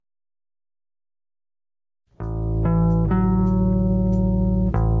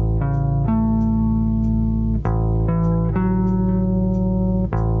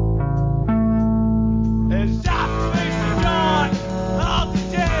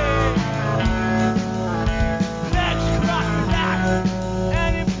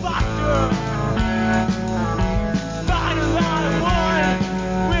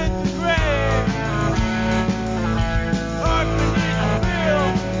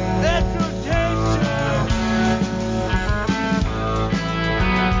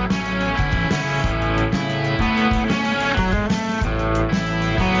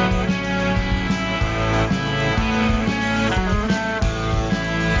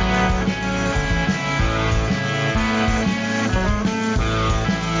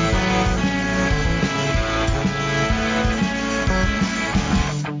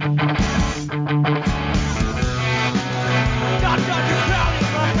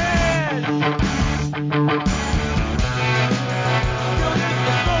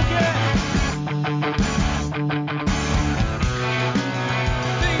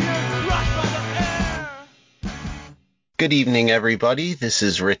Good evening, everybody. This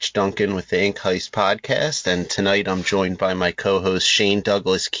is Rich Duncan with the Ink Heist Podcast, and tonight I'm joined by my co-host Shane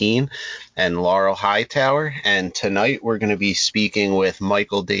Douglas Keene and Laurel Hightower. And tonight we're going to be speaking with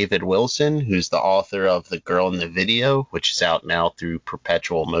Michael David Wilson, who's the author of The Girl in the Video, which is out now through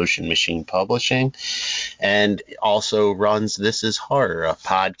Perpetual Motion Machine Publishing, and also runs This Is Horror, a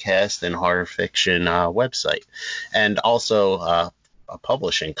podcast and horror fiction website, and also a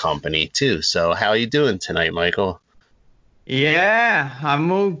publishing company too. So how are you doing tonight, Michael? Yeah,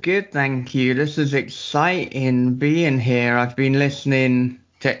 I'm all good, thank you. This is exciting being here. I've been listening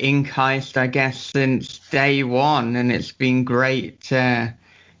to Ink Heist, I guess, since day one, and it's been great to,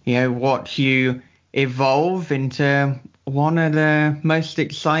 watch you evolve into one of the most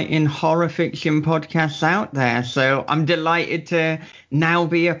exciting horror fiction podcasts out there. So I'm delighted to now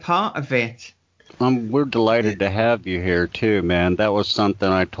be a part of it. We're delighted to have you here too, man. That was something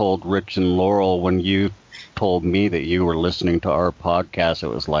I told Rich and Laurel when you told me that you were listening to our podcast. It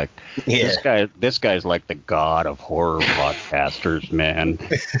was like, this guy's like the god of horror podcasters, man.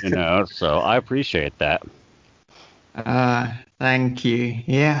 So I appreciate that. Thank you.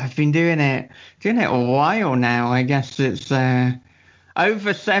 Yeah, I've been doing it a while now. I guess it's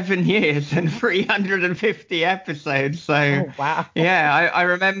over 7 years and 350 episodes. So, oh, wow. Yeah, I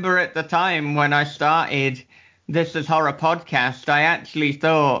remember at the time when I started This Is Horror Podcast, I actually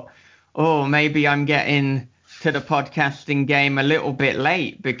thought, oh, maybe I'm getting to the podcasting game a little bit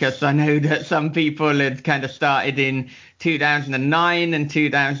late, because I know that some people had kind of started in 2009 and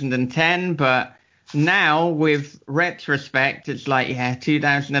 2010, but now with retrospect, it's like,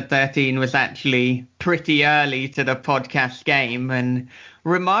 2013 was actually pretty early to the podcast game. And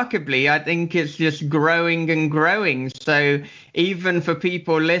remarkably, I think it's just growing and growing. So even for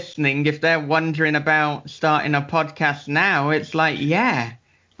people listening, if they're wondering about starting a podcast now, it's like,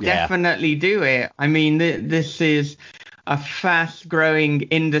 definitely do it. I mean, this is a fast growing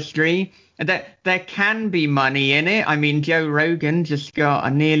industry. There can be money in it. I mean, Joe Rogan just got a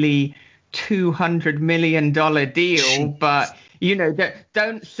nearly $200 million deal, but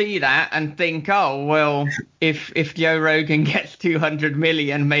don't see that and think, oh well, if Joe Rogan gets 200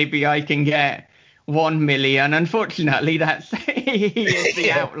 million, maybe I can get 1 million. Unfortunately, he is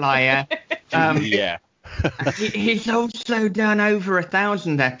the outlier. He's also done over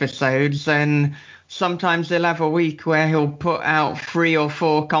 1,000 episodes, and sometimes he'll have a week where he'll put out 3 or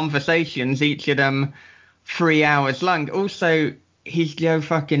 4 conversations, each of them 3 hours long. Also, he's Joe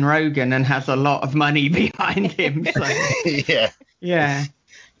fucking Rogan and has a lot of money behind him. So. Yeah.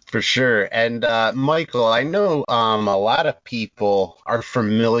 For sure. And Michael, I know a lot of people are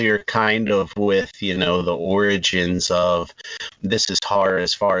familiar kind of with, the origins of This Is Horror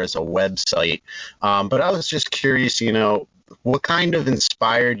as far as a website. But I was just curious, what kind of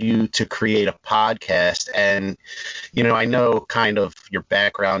inspired you to create a podcast? And, I know kind of your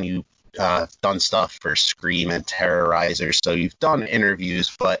background, you done stuff for Scream and Terrorizer, so you've done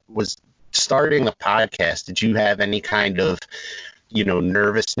interviews, but was starting a podcast, did you have any kind of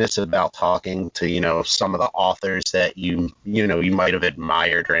nervousness about talking to, some of the authors that you might have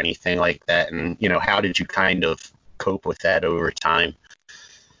admired or anything like that? And, how did you kind of cope with that over time?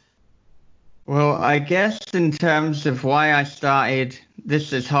 Well, I guess in terms of why I started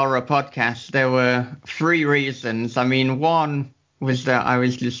This Is Horror Podcast, there were 3 reasons. I mean, one was that I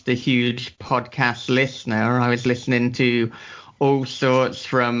was just a huge podcast listener. I was listening to all sorts,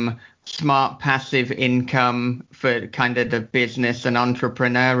 from smart passive income for kind of the business and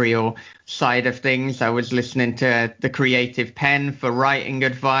entrepreneurial side of things. I was listening to The Creative Pen for writing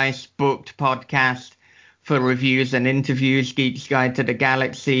advice, Booked podcast for reviews and interviews, Geek's Guide to the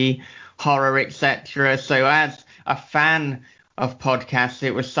Galaxy, horror, etc. So as a fan of podcasts,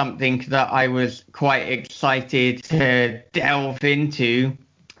 it was something that I was quite excited to delve into.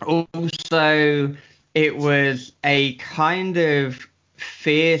 Also, it was a kind of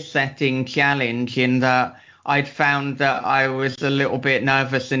fear-setting challenge in that I'd found that I was a little bit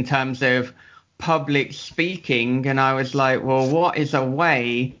nervous in terms of public speaking, and I was like, well, what is a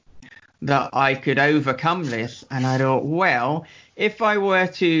way that I could overcome this? And I thought, well, if I were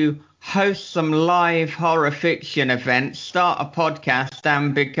to host some live horror fiction events, start a podcast,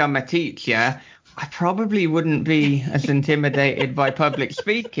 and become a teacher, I probably wouldn't be as intimidated by public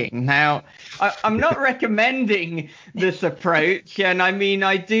speaking. Now, I'm not recommending this approach. And I mean,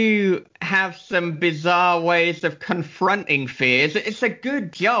 I do have some bizarre ways of confronting fears. It's a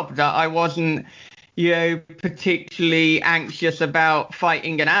good job that I wasn't, particularly anxious about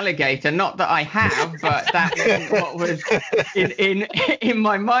fighting an alligator. Not that I have, but that wasn't what was in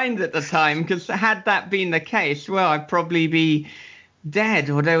my mind at the time. Because had that been the case, well, I'd probably be dead.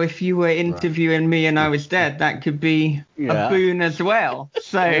 Although if you were interviewing me and I was dead, that could be a boon as well.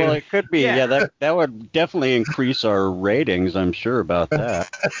 So well, it could be. Yeah, that would definitely increase our ratings. I'm sure about that.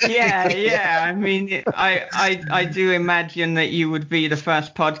 Yeah. I mean, I do imagine that you would be the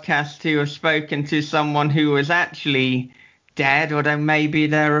first podcast to have spoken to someone who was actually dead, although maybe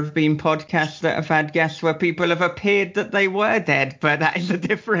there have been podcasts that have had guests where people have appeared that they were dead, but that is a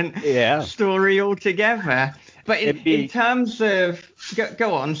different story altogether. But in terms of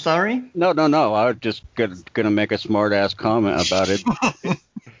go on, sorry. No. I was just gonna make a smart ass comment about it.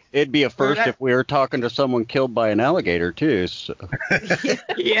 It'd be a first if we were talking to someone killed by an alligator too. So.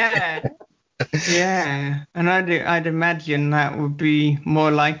 Yeah, and I'd imagine that would be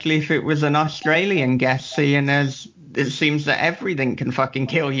more likely if it was an Australian guest, seeing as it seems that everything can fucking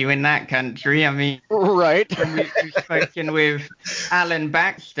kill you in that country. I mean, right. When we've spoken with Alan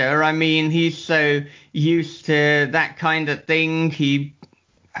Baxter, I mean, he's so used to that kind of thing. He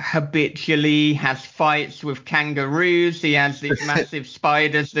habitually has fights with kangaroos. He has these massive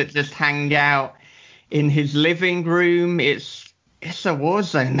spiders that just hang out in his living room. It's a war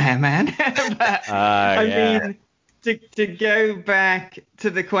zone there, man. But, I mean, to go back to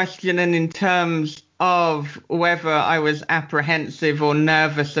the question, and in terms of whether I was apprehensive or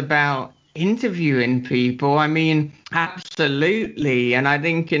nervous about interviewing people, I mean, absolutely. And I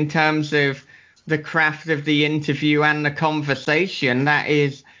think in terms of the craft of the interview and the conversation, that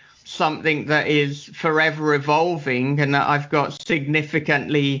is something that is forever evolving and that I've got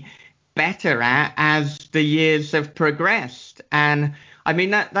significantly better at as the years have progressed. And I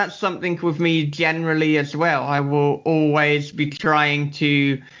mean, that's something with me generally as well. I will always be trying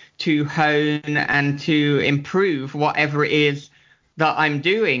to hone and to improve whatever it is that I'm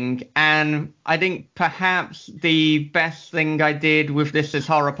doing. And I think perhaps the best thing I did with This Is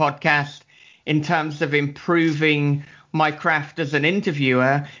Horror podcast in terms of improving my craft as an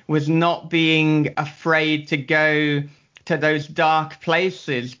interviewer was not being afraid to go to those dark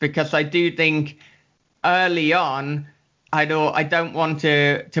places, because I do think early on I don't want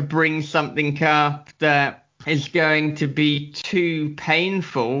to bring something up that is going to be too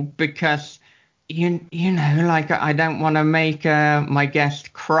painful, because you know, like, I don't want to make my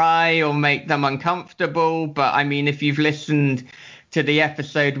guest cry or make them uncomfortable. But I mean, if you've listened to the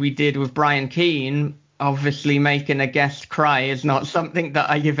episode we did with Brian Keane, obviously making a guest cry is not something that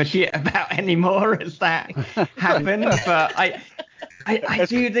I give a shit about anymore as that happened. But I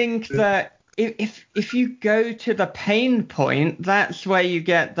do think that if you go to the pain point, that's where you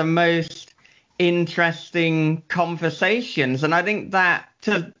get the most interesting conversations. And I think that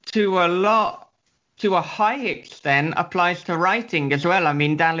to a high extent applies to writing as well. I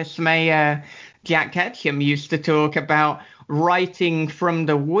mean, Dallas Mayer, Jack Ketchum used to talk about writing from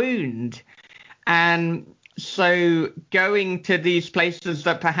the wound. And so going to these places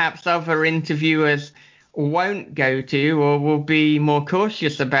that perhaps other interviewers won't go to or will be more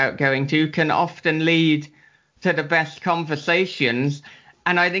cautious about going to can often lead to the best conversations.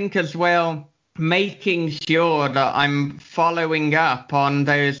 And I think as well, making sure that I'm following up on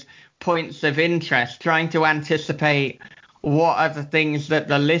those points of interest, trying to anticipate what are the things that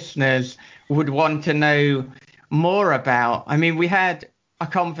the listeners would want to know more about. I mean, we had a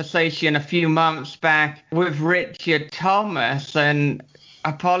conversation a few months back with Richard Thomas, and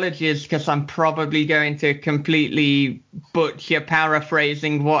apologies because I'm probably going to completely butcher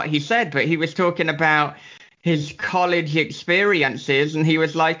paraphrasing what he said, but he was talking about his college experiences, and he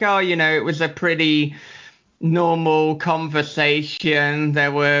was like, oh, you know, it was a pretty normal conversation.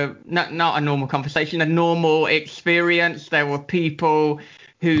 There were not a normal conversation, a normal experience. There were people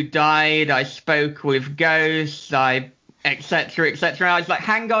who died. I spoke with ghosts. Etc. I was like,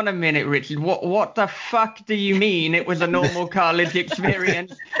 hang on a minute, Richard. What the fuck do you mean it was a normal college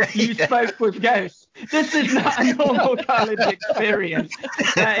experience? You spoke with ghosts. This is not a normal college experience.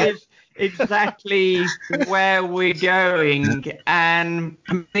 That is exactly where we're going. And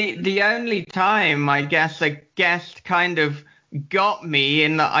the only time I guess a guest kind of got me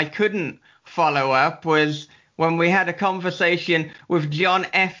in that I couldn't follow up was when we had a conversation with John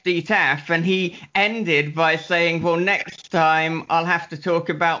F.D. Taff, and he ended by saying, well, next time I'll have to talk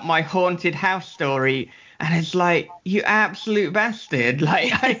about my haunted house story. And it's like, you absolute bastard.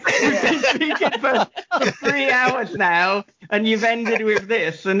 Like, we've been speaking for 3 hours now, and you've ended with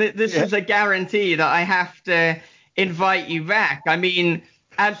this. And this is a guarantee that I have to invite you back. I mean,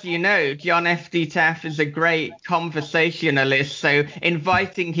 as you know, John F.D. Taff is a great conversationalist, so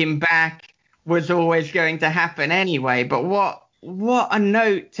inviting him back was always going to happen anyway. But what a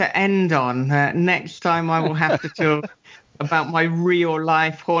note to end on. Next time I will have to talk about my real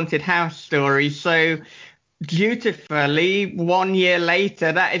life haunted house story. So dutifully, 1 year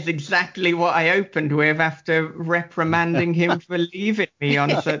later, that is exactly what I opened with after reprimanding him for leaving me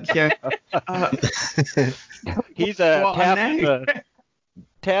on such a. He's a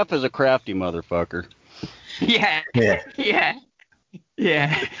Taff is a crafty motherfucker. Yeah.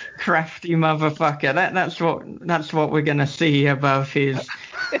 Crafty motherfucker. That's what we're gonna see above his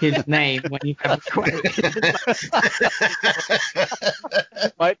name when you have a question.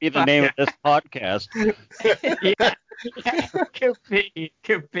 Might be the name of this podcast. Yeah,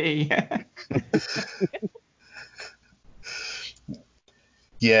 could be.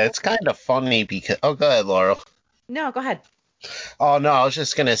 Yeah, it's kind of funny because. Oh, go ahead, Laurel. No, go ahead. Oh, no, I was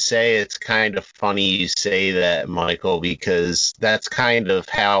just going to say it's kind of funny you say that, Michael, because that's kind of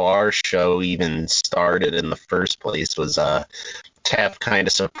how our show even started in the first place, was Taff kind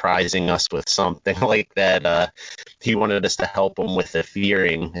of surprising us with something like that. He wanted us to help him with the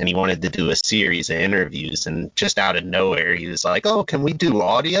fearing, and he wanted to do a series of interviews, and just out of nowhere, he was like, oh, can we do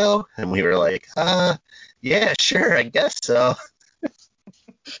audio? And we were like, yeah, sure, I guess so.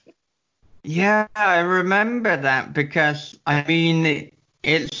 Yeah, I remember that because, I mean,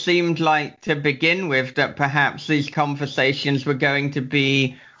 it seemed like to begin with that perhaps these conversations were going to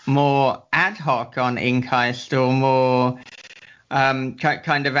be more ad hoc on Inkheist, or more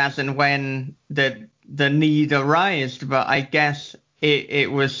kind of as and when the need arised. But I guess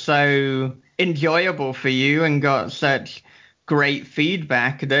it was so enjoyable for you and got such great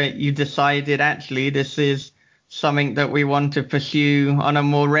feedback that you decided, actually, this is something that we want to pursue on a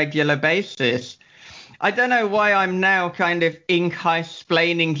more regular basis. I don't know why I'm now kind of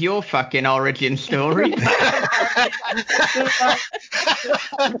explaining your fucking origin story. Take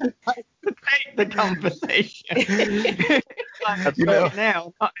the conversation.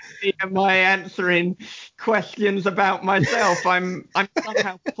 Now, not am I answering questions about myself. I'm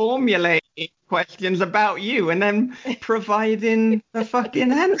somehow formulating questions about you and then providing the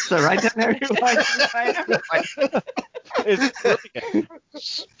fucking answer. I don't know who I am. It's brilliant.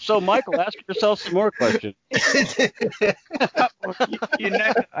 So, Michael, ask yourself some more questions. You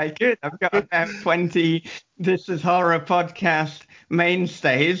know I could. I've got about 20 This Is Horror podcast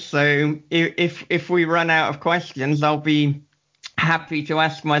mainstays. So if we run out of questions, I'll be happy to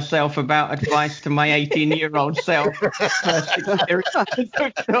ask myself about advice to my 18-year-old self. First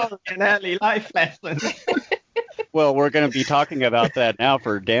experience in early life lessons. Well, we're going to be talking about that now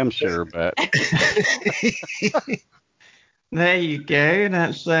for damn sure, but... There you go.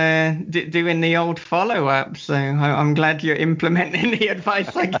 That's doing the old follow-up. So I'm glad you're implementing the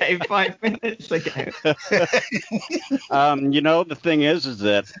advice I gave 5 minutes ago. The thing is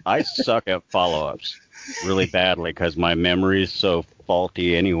that I suck at follow-ups really badly because my memory is so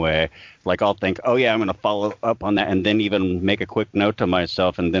faulty anyway. Like, I'll think, oh, yeah, I'm going to follow up on that, and then even make a quick note to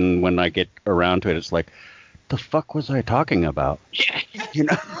myself. And then when I get around to it, it's like, the fuck was I talking about? Yeah.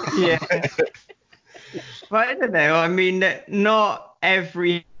 Yeah. But I don't know. I mean, not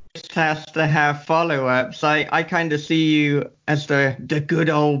every has to have follow-ups. I kind of see you as the good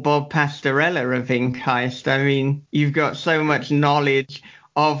old Bob Pastorella of Inkheist. I mean, you've got so much knowledge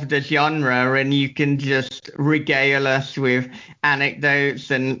of the genre, and you can just regale us with anecdotes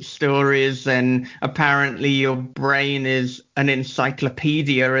and stories, and apparently your brain is an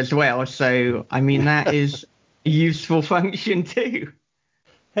encyclopedia as well. So, I mean, that is a useful function too.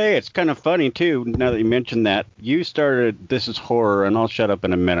 Hey, it's kind of funny, too, now that you mentioned that. You started This Is Horror, and I'll shut up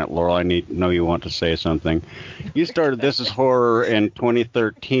in a minute, Laurel. I know you want to say something. You started This Is Horror in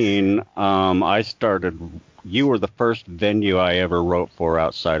 2013. You were the first venue I ever wrote for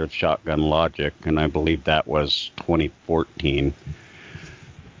outside of Shotgun Logic, and I believe that was 2014.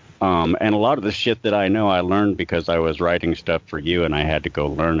 And a lot of the shit that I know I learned because I was writing stuff for you, and I had to go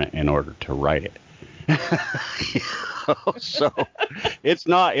learn it in order to write it. So it's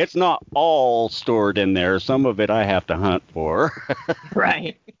not all stored in there. Some of it I have to hunt for.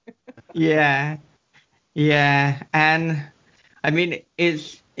 Right. Yeah. And I mean,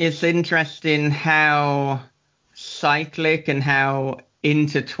 it's interesting how cyclic and how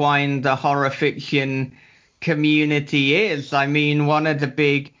intertwined the horror fiction community is. I mean, one of the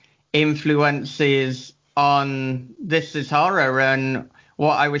big influences on This Is Horror and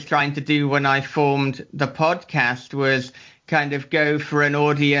what I was trying to do when I formed the podcast was kind of go for an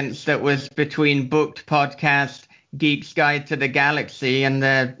audience that was between Booked Podcast, Geek's Guide to the Galaxy, and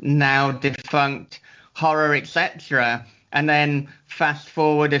the now defunct Horror Etc. And then fast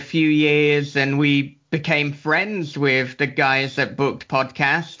forward a few years and we became friends with the guys at Booked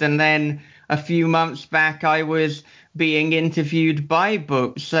Podcast. And then a few months back, I was being interviewed by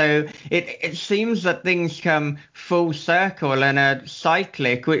books. So it seems that things come full circle and are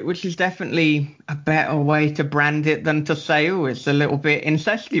cyclic, which is definitely a better way to brand it than to say, oh, it's a little bit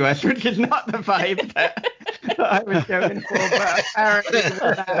incestuous, which is not the vibe that I was going for. But apparently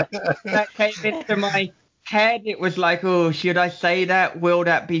when that came into my head, it was like, oh, should I say that? Will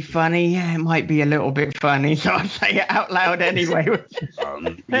that be funny? Yeah, it might be a little bit funny, so I'll say it out loud anyway.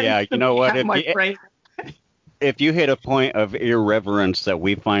 Yeah, you know what? My brain. If you hit a point of irreverence that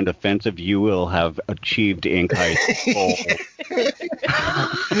we find offensive, you will have achieved Ink Heist's goal.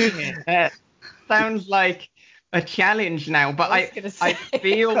 That sounds like a challenge now, but I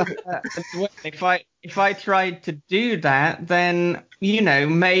feel that as well, if I tried to do that, then, you know,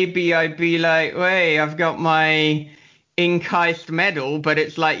 maybe I'd be like, hey, I've got my Ink Heist medal, but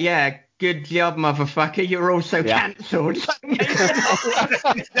it's like, yeah, good job, motherfucker, you're also cancelled.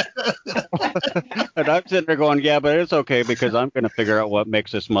 And I'm sitting there going, yeah, but it's okay because I'm going to figure out what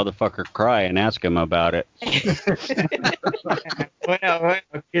makes this motherfucker cry and ask him about it. Well,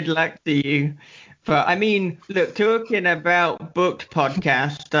 good luck to you. But I mean, look, talking about booked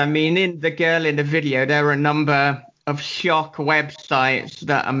podcast, I mean, in the girl in the video, there are a number of shock websites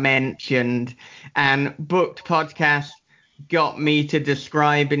that are mentioned, and booked podcast got me to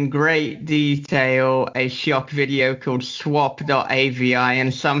describe in great detail a shock video called swap.avi,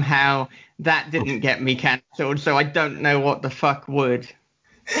 and somehow that didn't get me cancelled, so I don't know what the fuck would.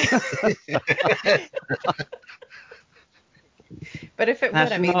 But if it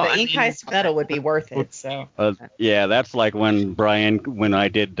would, I mean, the Ink Heist medal would be worth it. So yeah, that's like when I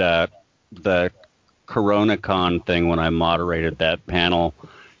did the CoronaCon thing when I moderated that panel,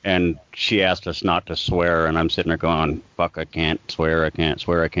 and she asked us not to swear, and I'm sitting there going, fuck, I can't swear,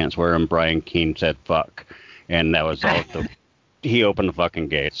 and Brian Keene said fuck, and that was all. He opened the fucking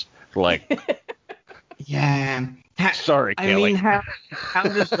gates, like. Yeah. Sorry, Kelly. I mean, how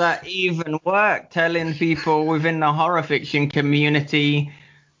does that even work? Telling people within the horror fiction community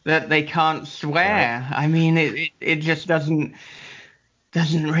that they can't swear. Right. I mean, it just doesn't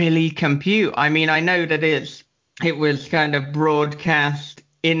really compute. I mean, I know that it was kind of broadcast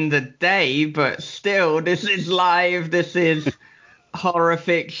in the day, but still, this is live. This is horror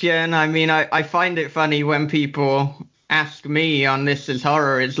fiction. I mean, I find it funny when people ask me on This Is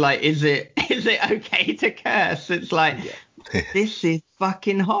Horror, it's like, is it okay to curse? It's like, this is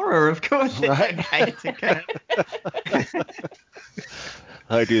fucking horror. Of course it's okay to curse.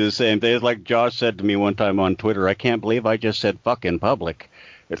 I do the same thing. It's like Josh said to me one time on Twitter, I can't believe I just said fuck in public.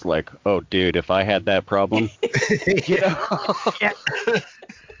 It's like, oh, dude, if I had that problem.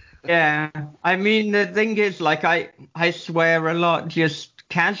 Yeah. I mean, the thing is, like, I swear a lot just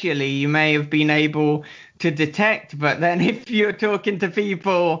casually. You may have been able to detect, but then if you're talking to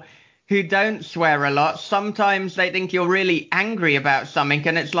people who don't swear a lot, sometimes they think you're really angry about something,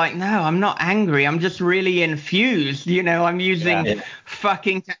 and it's like, no, I'm not angry, I'm just really infused, you know, I'm using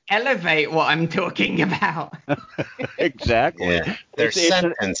fucking to elevate what I'm talking about. Exactly. Yeah. They're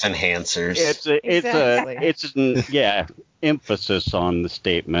sentence enhancers. It's an emphasis on the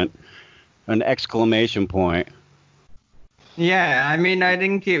statement, an exclamation point. Yeah, I mean, I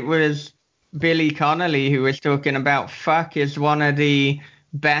think it was Billy Connolly who was talking about fuck is one of the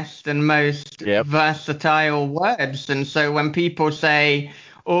best and most versatile words. And so when people say,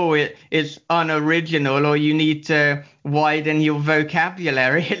 oh, it's unoriginal, or you need to widen your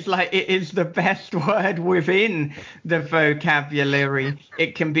vocabulary, it's like, it is the best word within the vocabulary.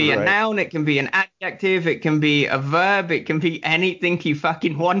 It can be a noun, it can be an adjective, it can be a verb, it can be anything you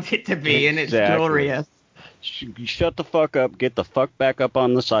fucking want it to be, and it's glorious. Shut the fuck up, get the fuck back up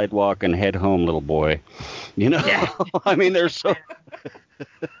on the sidewalk, and head home, little boy. You know? Yeah. I mean, there's so...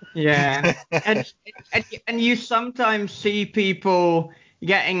 Yeah. And you sometimes see people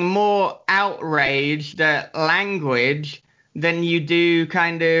getting more outraged at language than you do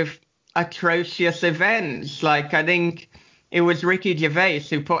kind of atrocious events. Like, I think it was Ricky Gervais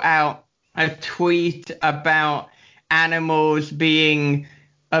who put out a tweet about animals being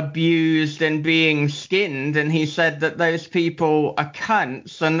abused and being skinned, and he said that those people are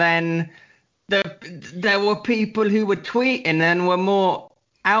cunts, and then there were people who were tweeting and were more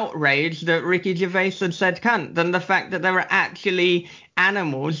outraged that Ricky Gervais had said cunt than the fact that there were actually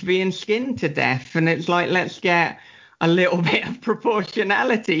animals being skinned to death. And it's like, let's get a little bit of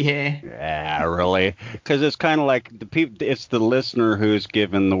proportionality here. Yeah, really, because it's kind of like it's the listener who's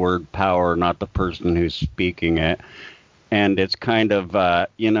given the word power, not the person who's speaking it. And it's kind of,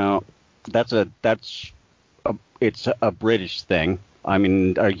 it's a British thing. I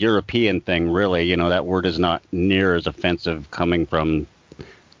mean, a European thing, really. You know, that word is not near as offensive coming from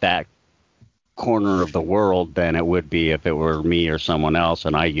that corner of the world than it would be if it were me or someone else,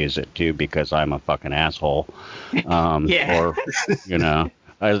 and I use it too because I'm a fucking asshole. Yeah. Or, you know,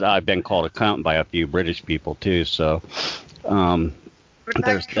 I've been called a cunt by a few British people too, so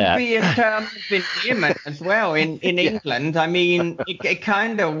there's could that. be a term of endearment as well in England. I mean, it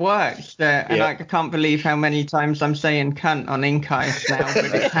kind of works. And I can't believe how many times I'm saying cunt on Inkheist now, but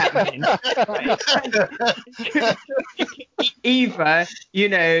it's happening. Either, you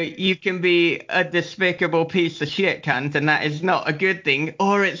know, you can be a despicable piece of shit cunt, and that is not a good thing,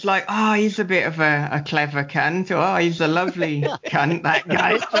 or it's like, oh, he's a bit of a clever cunt, or oh, he's a lovely cunt, that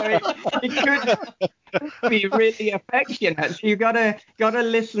guy. So it could be really affectionate. So you gotta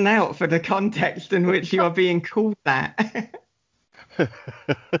listen out for the context in which you are being called that.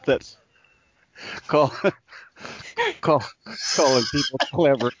 That's calling people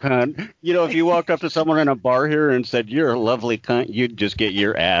clever cunt. You know, if you walk up to someone in a bar here and said you're a lovely cunt, you'd just get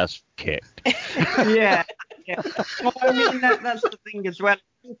your ass kicked. Yeah. Well, I mean, that's the thing as well.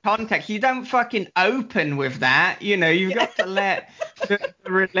 In context, you don't fucking open with that. You know, you've got to let the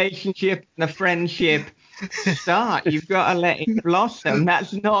relationship and the friendship start. You've got to let it blossom.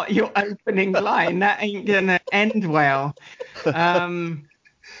 That's not your opening line. That ain't gonna end well.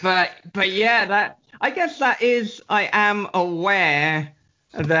 But yeah, that I guess that is. I am aware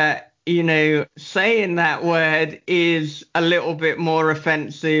that, you know, saying that word is a little bit more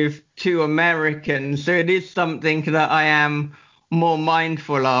offensive to Americans. So it is something that I am more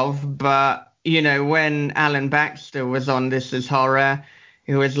mindful of. But, you know, when Alan Baxter was on This Is Horror,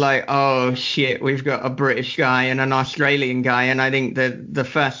 it was like, oh shit, we've got a British guy and an Australian guy. And I think that the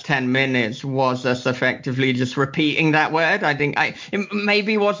first 10 minutes was us effectively just repeating that word. I think it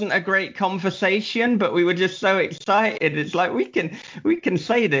maybe wasn't a great conversation, but we were just so excited. It's like, we can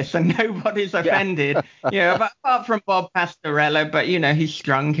say this and nobody's offended. Yeah, but apart from Bob Pastorella, but you know, he's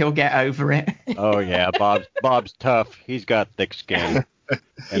strong. He'll get over it. Oh yeah, Bob's tough. He's got thick skin.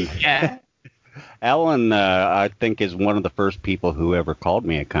 And yeah. Alan, I think, is one of the first people who ever called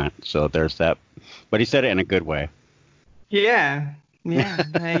me a cunt. So there's that. But he said it in a good way. Yeah.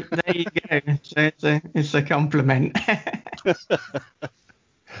 There you go. So it's a compliment.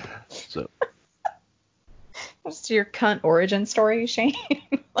 So. What's your cunt origin story, Shane?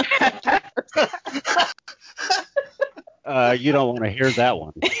 You don't want to hear that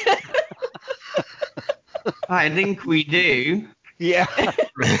one. I think we do. Yeah.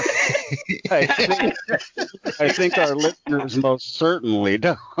 I think our listeners most certainly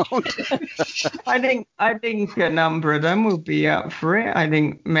don't. I think a number of them will be up for it. I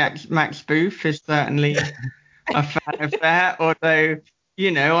think Max Booth is certainly a fan of that. Although, you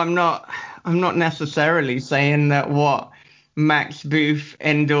know, I'm not necessarily saying that what Max Booth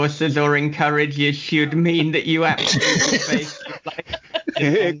endorses or encourages should mean that you absolutely base your life.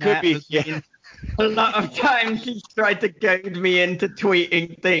 It could be. Yeah. A lot of times he's tried to goad me into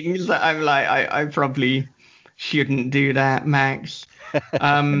tweeting things that I'm like, I probably shouldn't do that, Max.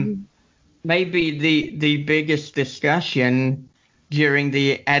 Maybe the biggest discussion during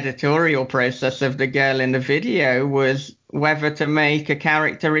the editorial process of the girl in the video was whether to make a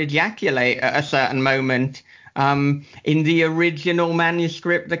character ejaculate at a certain moment. In the original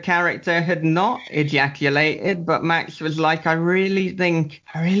manuscript, the character had not ejaculated, but Max was like, I really think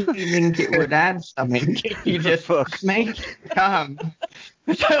it would add something if you just make it come.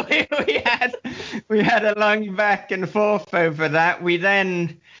 So we had a long back and forth over that. We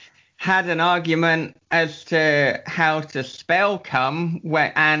then had an argument as to how to spell come,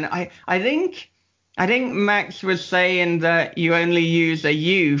 and I think Max was saying that you only use a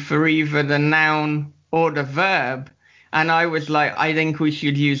U for either the noun or the verb, and I was like, I think we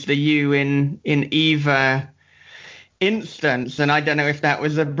should use the U in either instance, and I don't know if that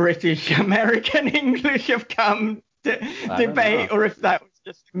was a British American English of come debate or if that was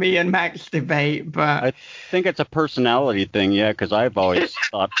just me and Max debate, but I think it's a personality thing, yeah, because I've always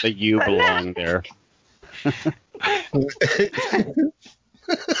thought the U belonged there.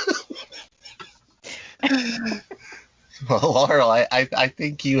 Well, Laurel, I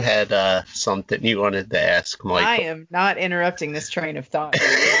think you had something you wanted to ask Michael. I am not interrupting this train of thought for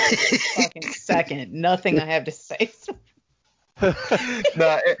a fucking second. Nothing I have to say.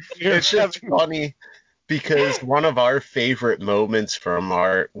 No, it's just funny because one of our favorite moments from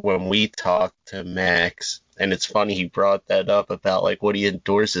when we talked to Max, and it's funny he brought that up about like what he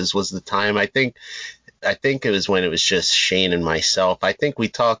endorses, was the time I think it was when it was just Shane and myself. I think we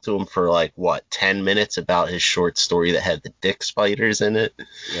talked to him for like 10 minutes about his short story that had the dick spiders in it.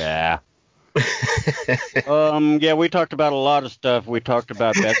 Yeah. Yeah, we talked about a lot of stuff. We talked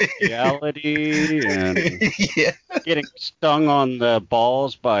about bestiality and Yeah. getting stung on the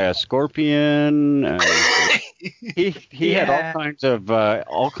balls by a scorpion. And he had Yeah.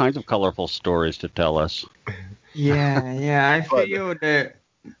 all kinds of colorful stories to tell us. Yeah. I But feel that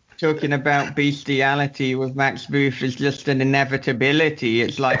talking about bestiality with Max Booth is just an inevitability.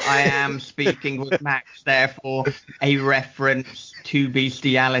 It's like I am speaking with Max, therefore a reference to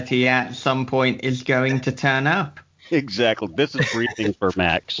bestiality at some point is going to turn up. Exactly. This is briefing for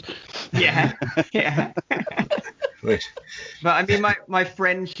Max. Yeah. Which, But I mean, my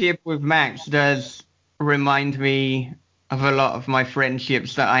friendship with Max does remind me of a lot of my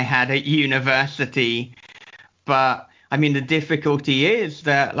friendships that I had at university. But I mean, the difficulty is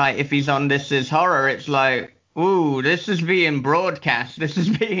that, like, if he's on This Is Horror, it's like, ooh, this is being broadcast. This is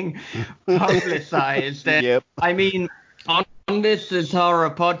being publicized. And Yep. I mean, on This Is Horror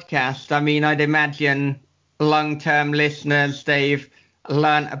podcast, I mean, I'd imagine long-term listeners, they've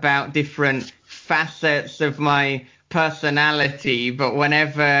learnt about different facets of my personality. But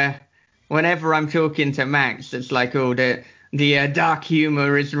whenever I'm talking to Max, it's like, oh, the dark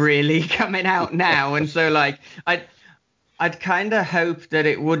humor is really coming out now. And so, like, I'd kind of hope that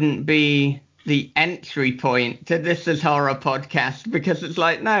it wouldn't be the entry point to This Is Horror podcast, because it's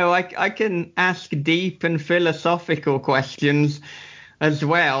like, no, I can ask deep and philosophical questions as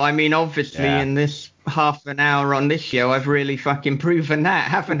well. I mean, obviously, Yeah. in this half an hour on this show, I've really fucking proven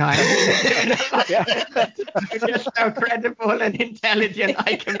that, haven't I? I mean, just how credible and intelligent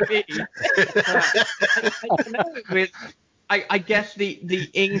I can be. I don't know. I guess the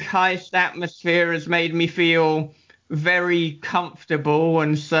ink heist atmosphere has made me feel very comfortable,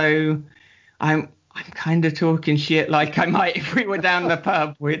 and so I'm kind of talking shit like I might if we were down the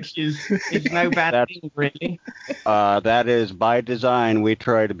pub, which is no bad thing, really. That is by design. We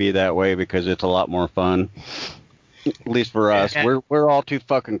try to be that way because it's a lot more fun. At least for us. Yeah. We're all too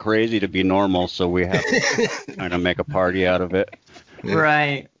fucking crazy to be normal, so we have to kind of make a party out of it.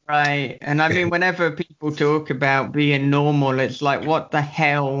 Right. And I mean, whenever people talk about being normal, it's like, what the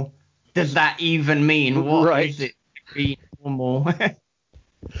hell does that even mean? What is Right. it to be normal?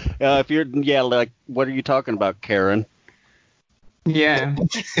 Like, what are you talking about, Karen? Yeah.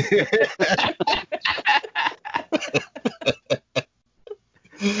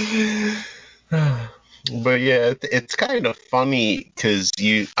 but yeah, it's kind of funny because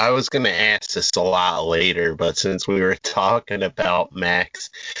I was gonna ask this a lot later, but since we were talking about Max,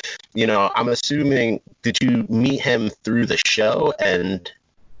 I'm assuming, did you meet him through the show and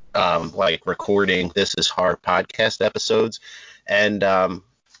like recording This Is Hard podcast episodes, and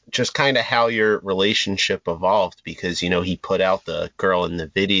just kind of how your relationship evolved, because he put out the girl in the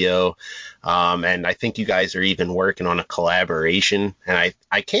video, and I think you guys are even working on a collaboration, and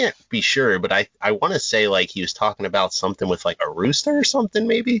I can't be sure, but I want to say like he was talking about something with like a rooster or something,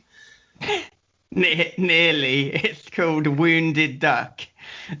 maybe. Nearly. It's called Wounded Duck.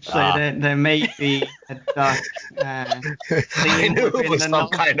 So there may be a duck I theme knew it within was the some novel.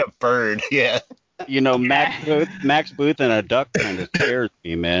 kind of bird. Yeah. Max Booth and a duck kind of scares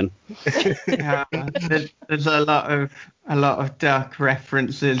me, man. There's a lot of duck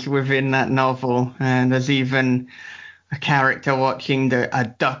references within that novel, and there's even a character watching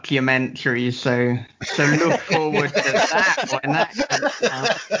a documentary. So look forward to that when that comes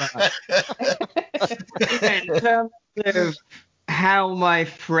out. In terms of how my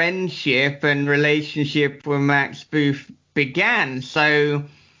friendship and relationship with Max Booth began, so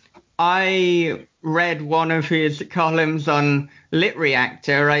I read one of his columns on Lit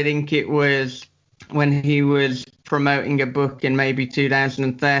Reactor. I think it was when he was promoting a book in maybe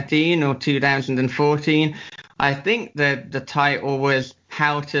 2013 or 2014. I think that the title was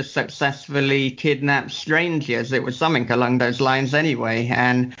How to Successfully Kidnap Strangers. It was something along those lines anyway.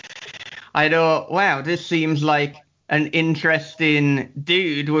 And I thought, wow, this seems like an interesting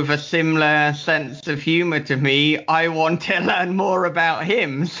dude with a similar sense of humor to me. I want to learn more about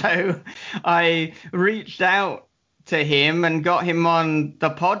him. So I reached out to him and got him on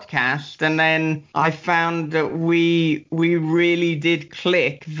the podcast, and then I found that we really did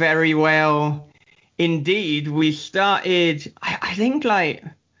click very well indeed. We started, I think, like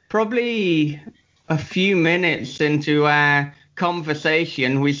probably a few minutes into our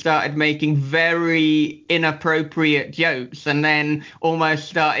conversation, we started making very inappropriate jokes, and then almost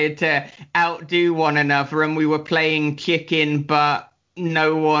started to outdo one another, and we were playing chicken, but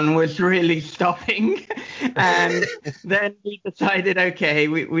no one was really stopping. And then we decided, okay,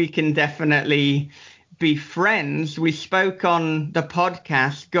 we can definitely be friends. We spoke on the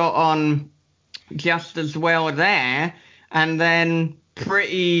podcast, got on just as well there, and then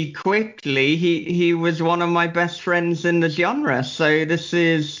pretty quickly, he was one of my best friends in the genre. So this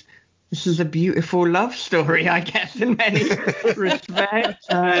is a beautiful love story, I guess, in many respects,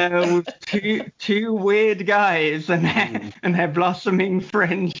 with two weird guys and their blossoming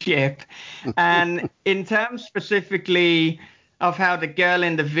friendship. And in terms specifically of how the girl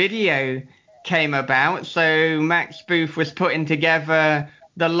in the video came about, so Max Booth was putting together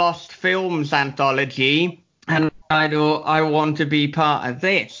the Lost Films anthology, and I thought I want to be part of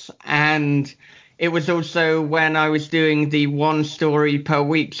this. And it was also when I was doing the one story per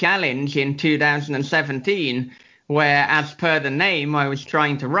week challenge in 2017, where, as per the name, I was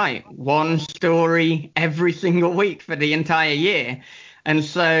trying to write one story every single week for the entire year. And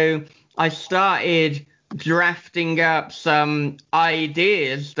so I started drafting up some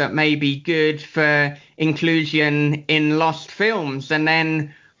ideas that may be good for inclusion in Lost Films, and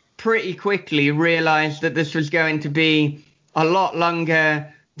then pretty quickly realized that this was going to be a lot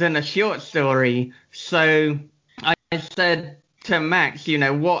longer than a short story. So I said to Max,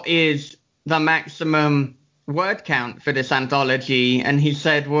 what is the maximum word count for this anthology? And he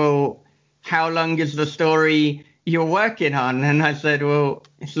said, well, how long is the story you're working on? And I said, well,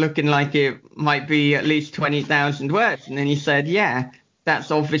 it's looking like it might be at least 20,000 words. And then he said, yeah,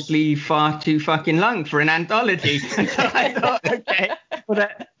 that's obviously far too fucking long for an anthology. And so I thought, okay, well,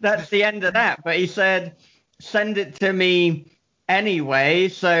 that's the end of that. But he said, send it to me anyway.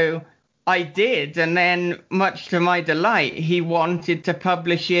 So I did. And then, much to my delight, he wanted to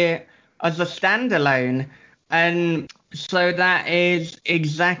publish it as a standalone. And so that is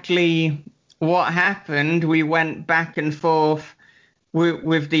exactly what happened. We went back and forth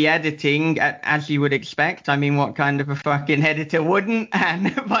with the editing, as you would expect. I mean, what kind of a fucking editor wouldn't?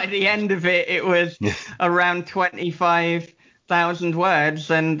 And by the end of it, it was around 25,000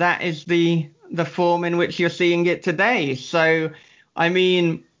 words, and that is the form in which you're seeing it today. So, I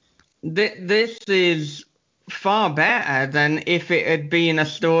mean, this is far better than if it had been a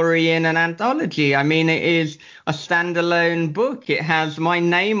story in an anthology. I mean, it is a standalone book. It has my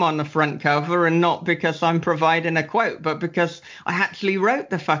name on the front cover, and not because I'm providing a quote, but because I actually wrote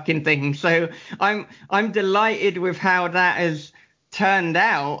the fucking thing. So I'm delighted with how that has turned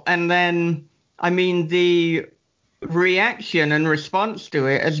out. And then, I mean, the reaction and response to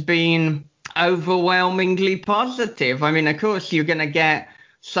it has been overwhelmingly positive. I mean, of course, you're going to get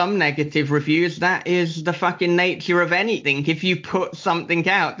some negative reviews. That is the fucking nature of anything. If you put something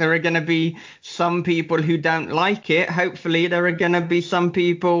out, there are going to be some people who don't like it. Hopefully there are going to be some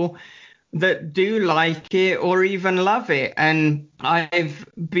people that do like it or even love it. And I've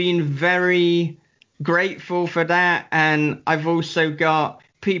been very grateful for that. And I've also got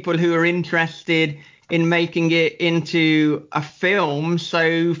people who are interested in making it into a film.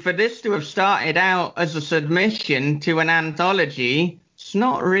 So for this to have started out as a submission to an anthology, it's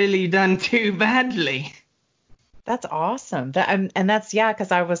not really done too badly. That's awesome. And that's, yeah,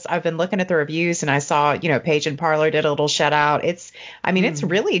 because I've been looking at the reviews and I saw, Page and Parlor did a little shout out. It's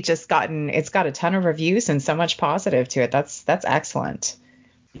really just got a ton of reviews and so much positive to it. That's excellent.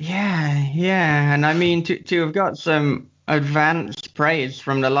 Yeah. And I mean, to have got some advanced praise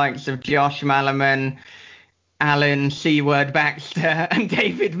from the likes of Josh Malaman, Alan Seward Baxter, and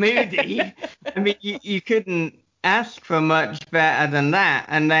David Moody. I mean, you couldn't ask for much better than that.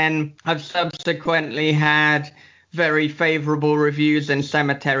 And then I've subsequently had very favorable reviews in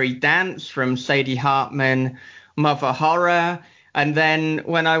Cemetery Dance from Sadie Hartman, Mother Horror. And then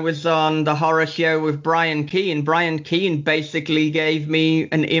when I was on the horror show with Brian Keane basically gave me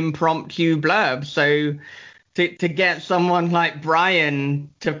an impromptu blurb. So to get someone like Brian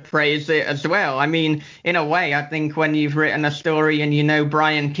to praise it as well. I mean, in a way, I think when you've written a story and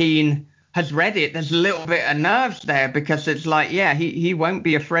Brian Keane has read it, there's a little bit of nerves there, because it's like, yeah, he won't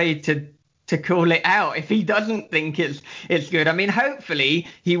be afraid to call it out if he doesn't think it's good. I mean, hopefully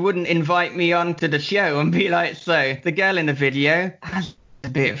he wouldn't invite me onto the show and be like, so the girl in the video has a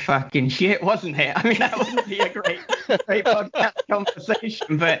bit of fucking shit, wasn't it? I mean, that wouldn't be a great podcast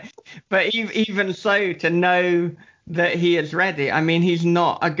conversation, but even so, to know that he has read it. I mean, he's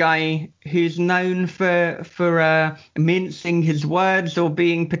not a guy who's known for mincing his words or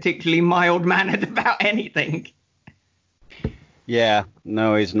being particularly mild-mannered about anything. Yeah,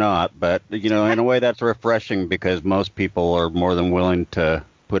 no, he's not. But, in a way that's refreshing, because most people are more than willing to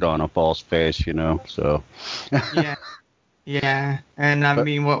put on a false face, so. Yeah. And I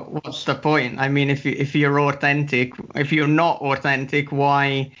mean, what's the point? I mean, if you're authentic, if you're not authentic,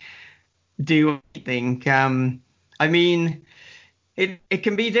 why do anything? I mean, it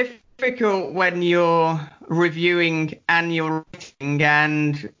can be difficult when you're reviewing and you're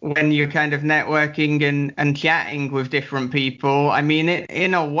and when you're kind of networking and chatting with different people. I mean,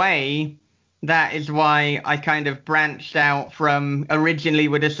 in a way, that is why I kind of branched out from originally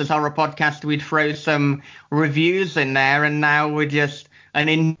with This Is Horror Podcast, we'd throw some reviews in there, and now we're just an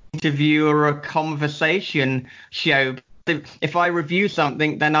interview or a conversation show. If I review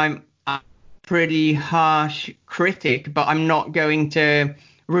something, then I'm a pretty harsh critic, but I'm not going to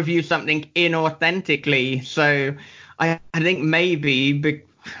review something inauthentically. So I think maybe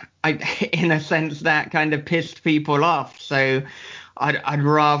in a sense that kind of pissed people off. So I'd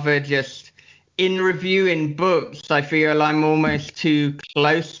rather just, in reviewing books, I feel I'm almost too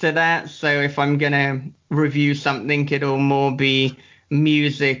close to that. So if I'm going to review something, it'll more be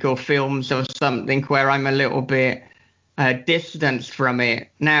music or films or something where I'm a little bit distanced from it.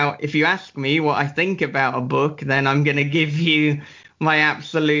 Now, if you ask me what I think about a book, then I'm going to give you my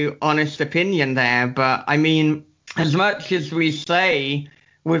absolute honest opinion there. But I mean, as much as we say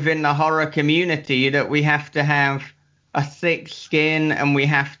within the horror community that we have to have a thick skin and we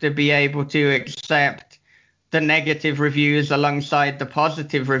have to be able to accept the negative reviews alongside the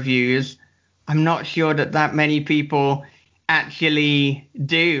positive reviews, I'm not sure that many people actually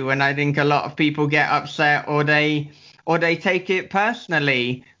do. And I think a lot of people get upset or they take it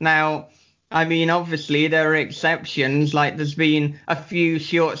personally. Now, I mean, obviously there are exceptions. Like there's been a few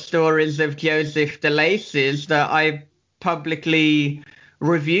short stories of Joseph DeLacy's that I publicly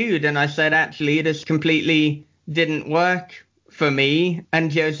reviewed, and I said, actually, this completely didn't work for me.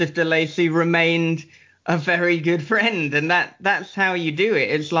 And Joseph DeLacy remained a very good friend. And that's how you do it.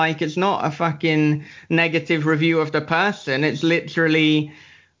 It's like, it's not a fucking negative review of the person. It's literally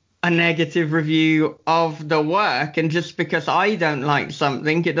a negative review of the work. And just because I don't like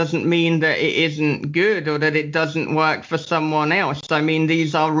something, it doesn't mean that it isn't good or that it doesn't work for someone else. I mean,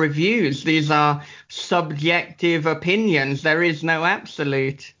 these are reviews. These are subjective opinions. There is no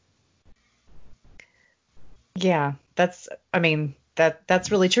absolute. Yeah, that's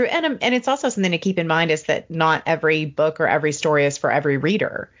really true. And it's also something to keep in mind is that not every book or every story is for every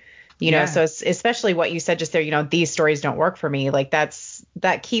reader. You know, so it's, especially what you said just there, you know, these stories don't work for me. Like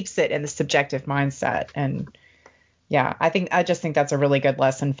that keeps it in the subjective mindset. And yeah, I just think that's a really good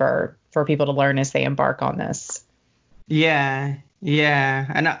lesson for people to learn as they embark on this. Yeah.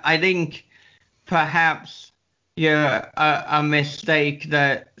 And I think perhaps a mistake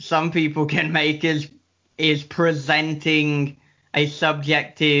that some people can make is presenting a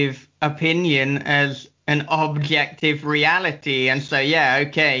subjective opinion as an objective reality. And so, yeah,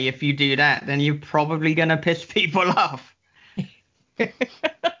 okay, if you do that, then you're probably going to piss people off.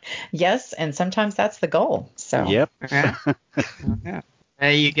 Yes, and sometimes that's the goal. So yep. Yeah.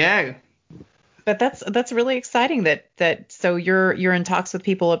 There you go. But that's really exciting that so you're in talks with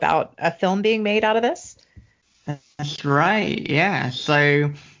people about a film being made out of this? That's right. Yeah.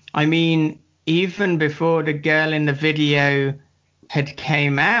 So, I mean, even before the girl in the video had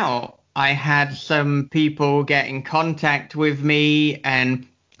came out, I had some people get in contact with me and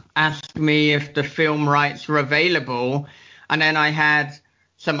ask me if the film rights were available. And then I had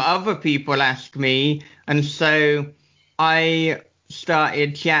some other people ask me. And so I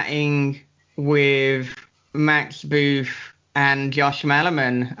started chatting with Max Booth and Josh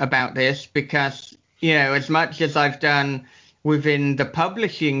Malerman about this because, you know, as much as I've done within the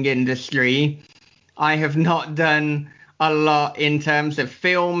publishing industry, I have not done a lot in terms of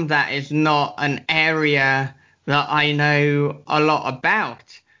film. That is not an area that I know a lot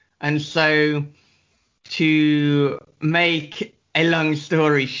about. And so to make a long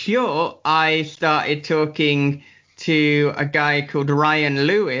story short, I started talking to a guy called Ryan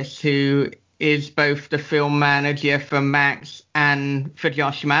Lewis, who is both the film manager for Max and for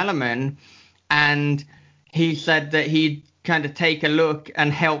Josh Malerman. And he said that he'd kind of take a look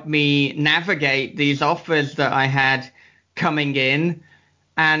and help me navigate these offers that I had coming in.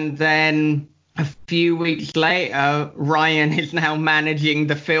 And then a few weeks later, Ryan is now managing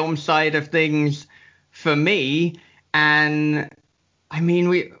the film side of things for me. And I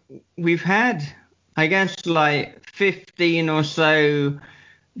mean, we've had, I guess, like 15 or so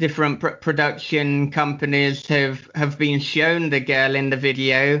different production companies have been shown the girl in the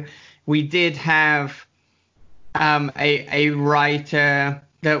video. We did have a writer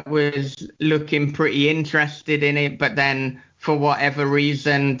that was looking pretty interested in it, but then for whatever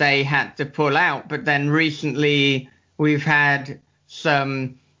reason they had to pull out. But then recently we've had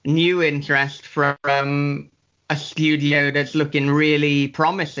some new interest from a studio that's looking really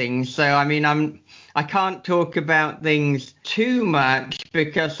promising. So I mean, I can't talk about things too much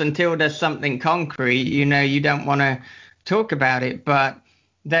because until there's something concrete, you know, you don't want to talk about it. But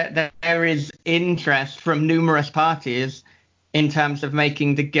there is interest from numerous parties in terms of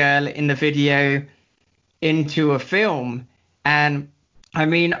making the girl in the video into a film. And I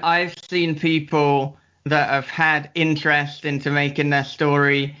mean, I've seen people that have had interest into making their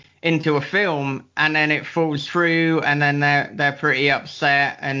story into a film, and then it falls through, and then they're pretty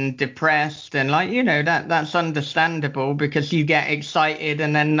upset and depressed, and like, you know, that's understandable, because you get excited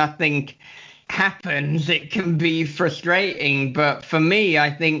and then nothing happens. It can be frustrating. But for me, I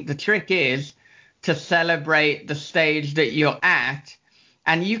think the trick is to celebrate the stage that you're at,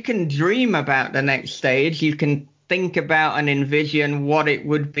 and you can dream about the next stage. You can think about and envision what it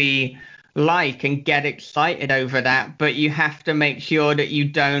would be like and get excited over that, but you have to make sure that you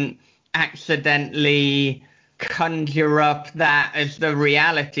don't accidentally conjure up that as the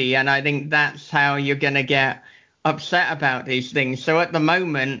reality. And I think that's how you're going to get upset about these things. So at the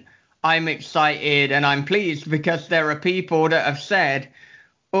moment, I'm excited and I'm pleased, because there are people that have said,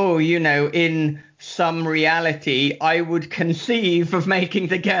 oh, you know, in some reality, I would conceive of making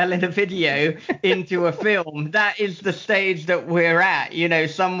the girl in a video into a film. That is the stage that we're at. You know,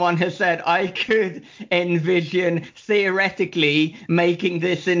 someone has said, I could envision theoretically making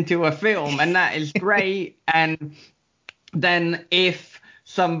this into a film, and that is great. And then if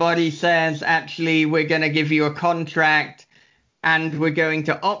somebody says, actually, we're going to give you a contract and we're going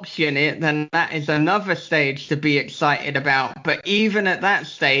to option it, then that is another stage to be excited about. But even at that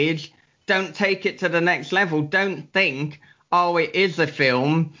stage, don't take it to the next level. Don't think, oh, it is a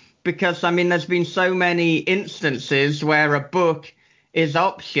film, because, I mean, there's been so many instances where a book is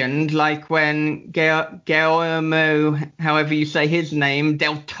optioned, like when Guillermo, however you say his name,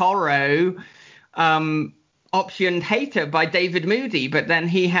 del Toro, optioned Hater by David Moody, but then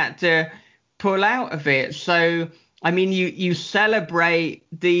he had to pull out of it. So, I mean, you celebrate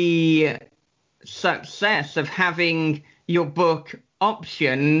the success of having your book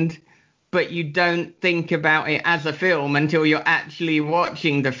optioned, but you don't think about it as a film until you're actually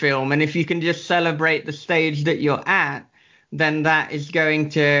watching the film. And if you can just celebrate the stage that you're at, then that is going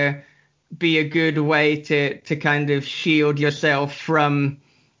to be a good way to kind of shield yourself from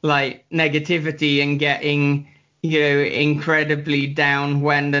like negativity and getting, you know, incredibly down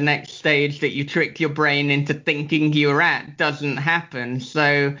when the next stage that you tricked your brain into thinking you're at doesn't happen.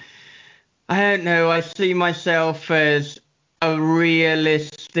 So I don't know. I see myself as a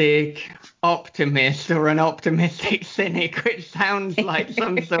realistic optimist, or an optimistic cynic, which sounds like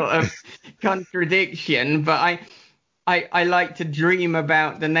some sort of contradiction. But I like to dream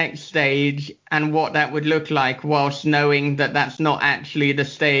about the next stage and what that would look like, whilst knowing that that's not actually the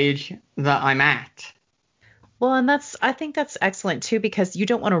stage that I'm at. Well, and I think that's excellent too, because you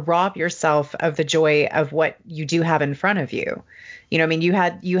don't want to rob yourself of the joy of what you do have in front of you. You know, I mean, you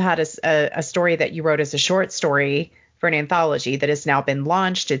had a story that you wrote as a short story for an anthology that has now been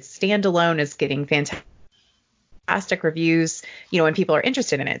launched. It's standalone. It's getting fantastic reviews, you know, and people are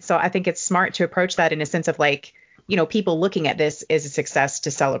interested in it. So I think it's smart to approach that in a sense of like, you know, people looking at this is a success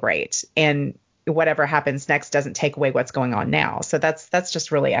to celebrate, and whatever happens next doesn't take away what's going on now. So that's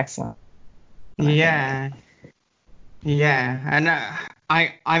just really excellent. Yeah. Yeah, and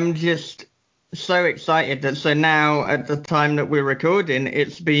I'm just so excited that so now at the time that we're recording,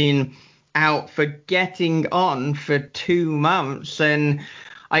 it's been out for getting on for 2 months, and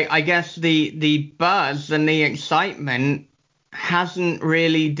I guess the buzz and the excitement hasn't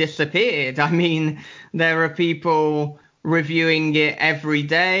really disappeared. I mean, there are people reviewing it every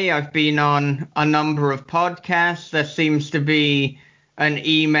day. I've been on a number of podcasts. There seems to be an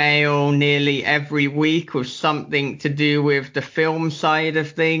email nearly every week with something to do with the film side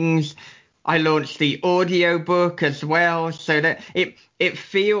of things. I launched the audiobook as well, so that it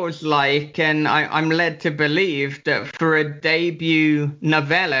feels like, and I'm led to believe that for a debut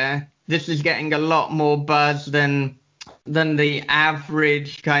novella, this is getting a lot more buzz than the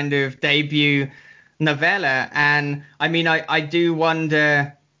average kind of debut novella. And I mean, I do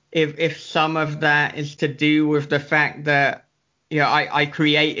wonder if some of that is to do with the fact that, you know, I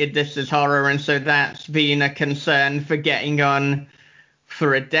created This Is Horror, and so that's been a concern for getting on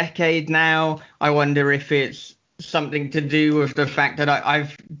for a decade now. I wonder if it's something to do with the fact that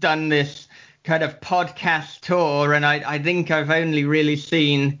I've done this kind of podcast tour, and I think I've only really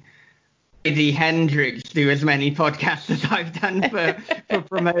seen Eddie Hendricks do as many podcasts as I've done for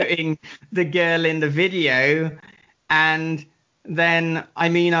promoting the girl in the video. And then, I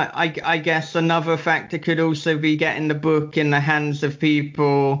mean, I guess another factor could also be getting the book in the hands of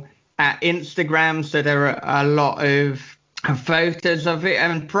people at Instagram. So there are a lot of photos of it,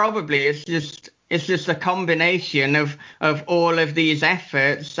 and probably it's just a combination of all of these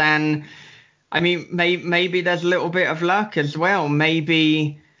efforts. And I mean, maybe there's a little bit of luck as well.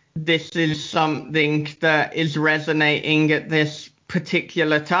 Maybe this is something that is resonating at this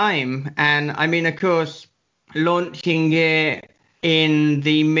particular time. And I mean, of course, launching it in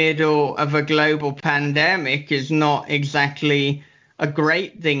the middle of a global pandemic is not exactly a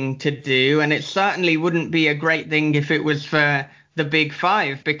great thing to do. And it certainly wouldn't be a great thing if it was for the big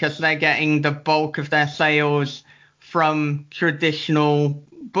five, because they're getting the bulk of their sales from traditional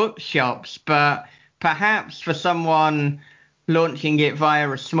bookshops. But perhaps for someone launching it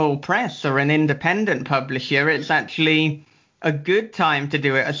via a small press or an independent publisher, it's actually a good time to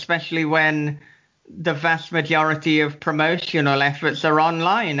do it, especially when the vast majority of promotional efforts are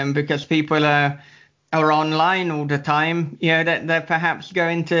online. And because people are online all the time, that they're perhaps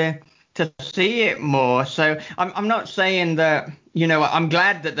going to see it more. So I'm not saying that, I'm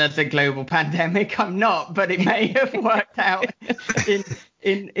glad that there's a global pandemic. I'm not, but it may have worked out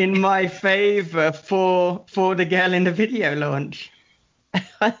in my favor for the Girl in the Video launch.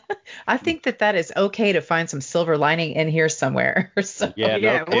 I think that is okay to find some silver lining in here somewhere. So.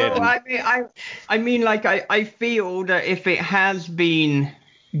 Yeah. Well, I mean, like I feel that if it has been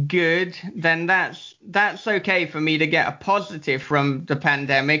good, then that's okay for me to get a positive from the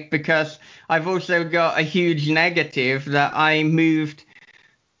pandemic, because I've also got a huge negative that I moved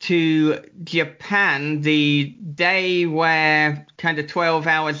to Japan the day where, kind of 12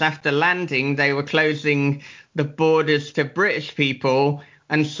 hours after landing, they were closing the borders to British people.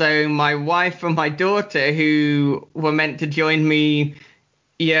 And so my wife and my daughter, who were meant to join me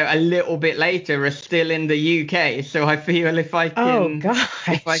a little bit later, are still in the UK. So I feel if I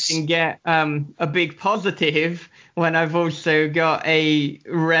can get a big positive when I've also got a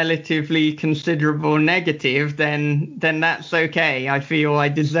relatively considerable negative, then that's okay. I feel I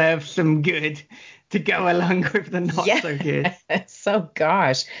deserve some good to go along with the not so good. So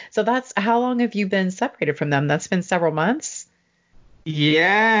gosh. So that's, how long have you been separated from them? That's been several months?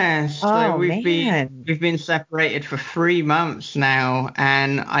 Yeah, so we've been separated for 3 months now,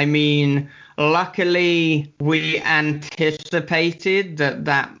 and I mean, luckily we anticipated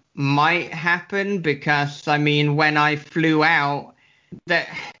that might happen, because I mean, when I flew out, that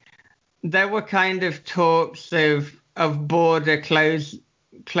there were kind of talks of border closures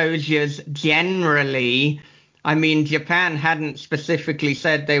generally. I mean, Japan hadn't specifically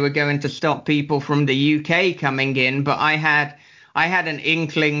said they were going to stop people from the UK coming in, but I had an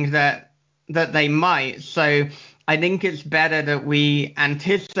inkling that they might. So I think it's better that we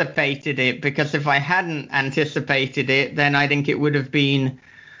anticipated it, because if I hadn't anticipated it, then I think it would have been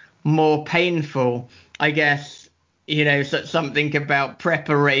more painful. I guess, something about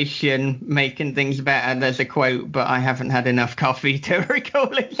preparation making things better. There's a quote, but I haven't had enough coffee to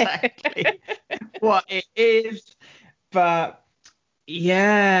recall exactly what it is. But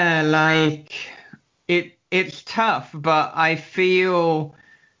yeah, like it's tough, but I feel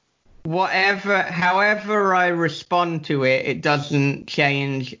however I respond to it, it doesn't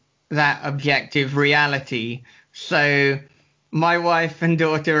change that objective reality. So my wife and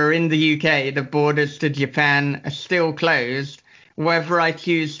daughter are in the UK. The borders to Japan are still closed. Whether I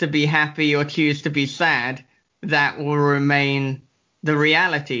choose to be happy or choose to be sad, that will remain the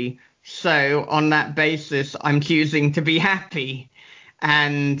reality. So on that basis, I'm choosing to be happy.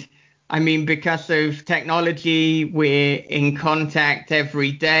 And I mean, because of technology, we're in contact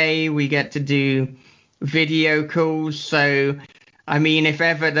every day. We get to do video calls. So, I mean, if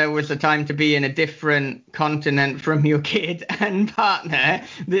ever there was a time to be in a different continent from your kid and partner,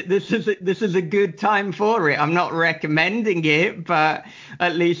 this is a good time for it. I'm not recommending it, but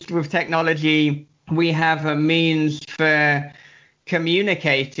at least with technology, we have a means for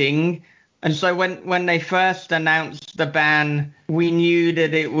communicating. And so when they first announced the ban, we knew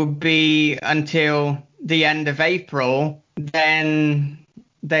that it would be until the end of April. Then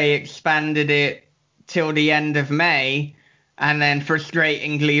they expanded it till the end of May. And then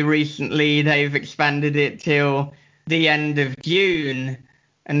frustratingly, recently, they've expanded it till the end of June.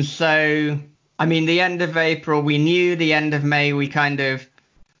 And so, I mean, the end of April, we knew. The end of May, we kind of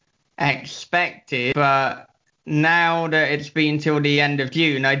expected. But now that it's been till the end of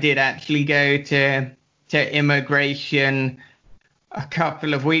June, I did actually go to immigration a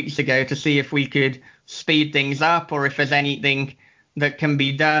couple of weeks ago to see if we could speed things up or if there's anything that can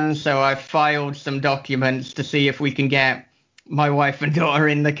be done. So I filed some documents to see if we can get my wife and daughter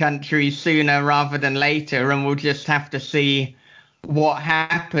in the country sooner rather than later, and we'll just have to see what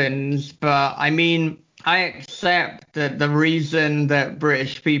happens. But I mean, I accept that the reason that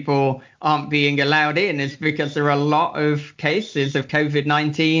British people aren't being allowed in is because there are a lot of cases of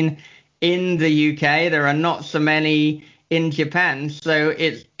COVID-19 in the UK. There are not so many in Japan. So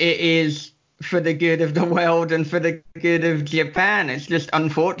it is for the good of the world and for the good of Japan. It's just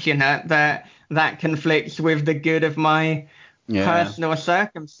unfortunate that that conflicts with the good of my personal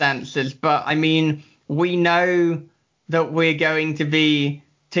circumstances. But I mean, we know that we're going to be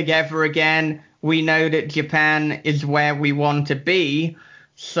together again. We know that Japan is where we want to be.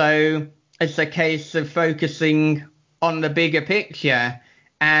 So it's a case of focusing on the bigger picture.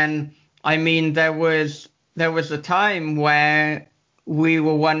 And I mean, there was a time where we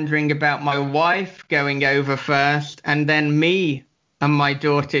were wondering about my wife going over first and then me and my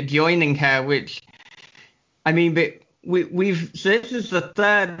daughter joining her, which, I mean, but so this is the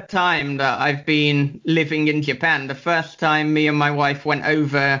third time that I've been living in Japan. The first time me and my wife went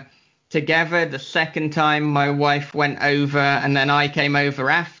over together. The second time my wife went over and then I came over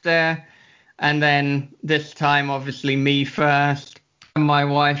after. And then this time, obviously, me first and my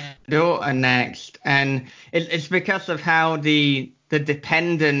wife and daughter next. And it's because of how the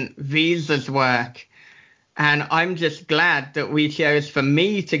dependent visas work. And I'm just glad that we chose for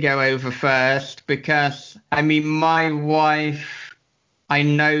me to go over first because, I mean, my wife, I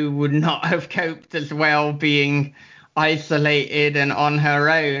know, would not have coped as well being isolated and on her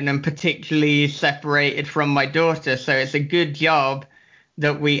own, and particularly separated from my daughter. So it's a good job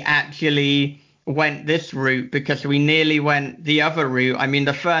that we actually went this route because we nearly went the other route. I mean,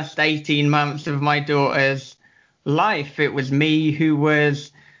 the first 18 months of my daughter's life, it was me who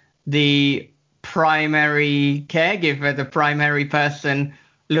was the primary caregiver, the primary person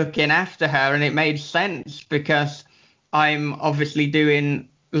looking after her. And it made sense because I'm obviously doing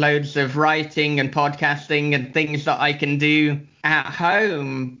loads of writing and podcasting and things that I can do at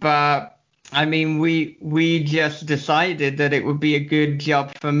home. But I mean, we just decided that it would be a good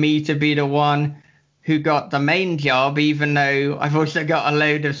job for me to be the one who got the main job, even though I've also got a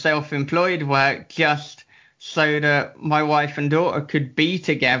load of self-employed work, just so that my wife and daughter could be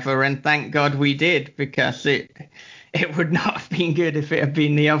together. And thank God we did, because it would not have been good if it had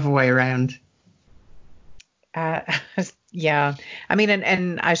been the other way around. Yeah. I mean,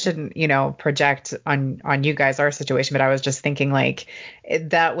 and I shouldn't, project on you guys, our situation, but I was just thinking like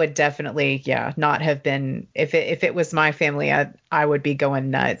that would definitely, not have been, if it was my family, I would be going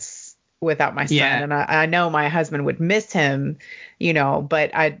nuts without my son. And I know my husband would miss him,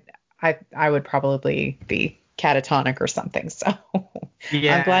 but I would probably be catatonic or something. So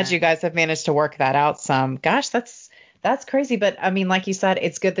I'm glad you guys have managed to work that out some. Gosh, that's crazy. But I mean, like you said,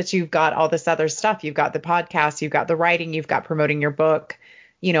 it's good that you've got all this other stuff. You've got the podcast, you've got the writing, you've got promoting your book,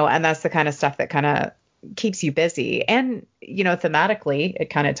 and that's the kind of stuff that kind of keeps you busy. And, thematically, it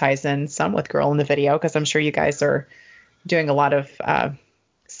kind of ties in some with Girl in the Video, because I'm sure you guys are doing a lot of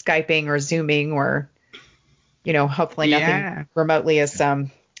Skyping or Zooming or, hopefully nothing remotely as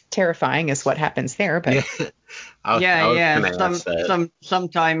terrifying as what happens there. But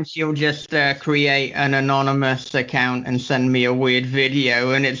Sometimes you'll just create an anonymous account and send me a weird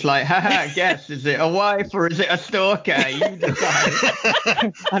video, and it's like, haha, guess, is it a wife or is it a stalker? You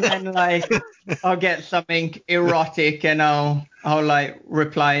decide. And then like I'll get something erotic and I'll like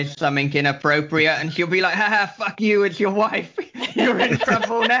reply something inappropriate, and she'll be like, haha, fuck you, it's your wife. You're in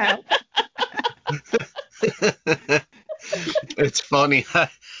trouble now. It's funny.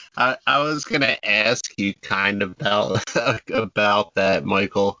 I was going to ask you kind of about that,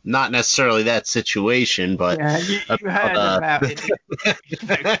 Michael. Not necessarily that situation, but you heard about it.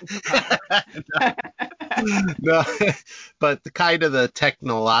 No, but the kind of the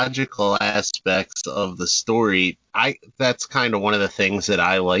technological aspects of the story, that's kind of one of the things that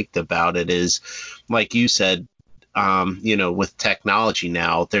I liked about it is, like you said, with technology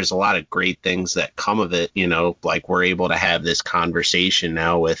now, there's a lot of great things that come of it, like we're able to have this conversation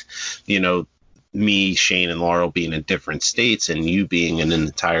now with, me, Shane, and Laurel being in different states and you being in an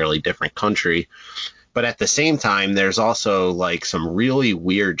entirely different country. But at the same time, there's also like some really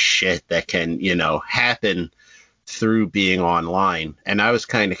weird shit that can, happen through being online. And I was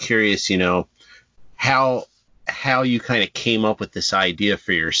kind of curious, how you kind of came up with this idea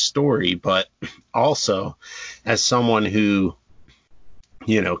for your story, but also as someone who,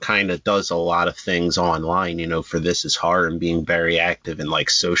 kind of does a lot of things online, for This Is Horror and being very active in like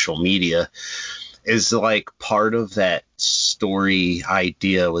social media, is like part of that story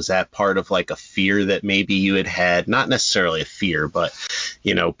idea, was that part of like a fear that maybe you had, not necessarily a fear, but,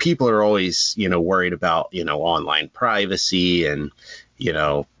 people are always, worried about, online privacy and,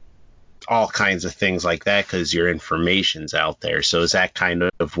 all kinds of things like that because your information's out there. So is that kind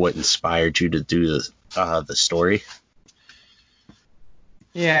of what inspired you to do the story?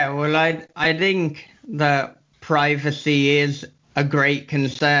 Yeah, well, I think that privacy is a great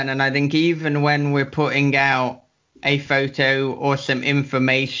concern, and I think even when we're putting out a photo or some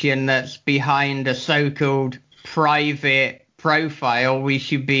information that's behind a so-called private profile, we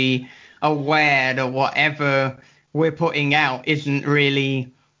should be aware that whatever we're putting out isn't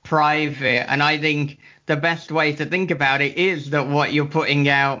really private. And I think the best way to think about it is that what you're putting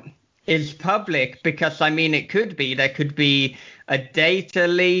out is public, because I mean, there could be a data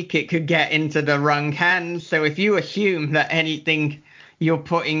leak, it could get into the wrong hands. So if you assume that anything you're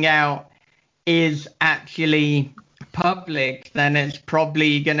putting out is actually public, then it's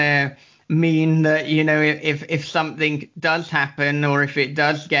probably gonna mean that, you know, if something does happen, or if it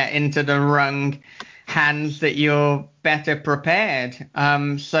does get into the wrong hands, that you're better prepared.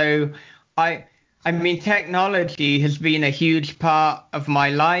 So I mean, technology has been a huge part of my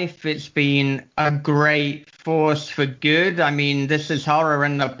life. It's been a great force for good. I mean, This Is Horror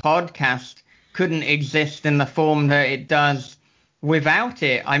and the podcast couldn't exist in the form that it does without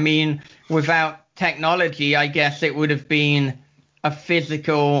it. I mean, without technology, I guess it would have been a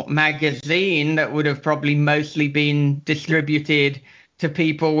physical magazine that would have probably mostly been distributed to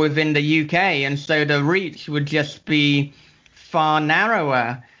people within the UK, and so the reach would just be far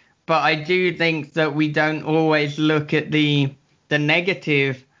narrower. But I do think that we don't always look at the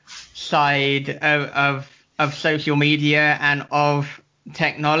negative side of social media and of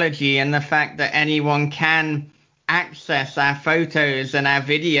technology, and the fact that anyone can access our photos and our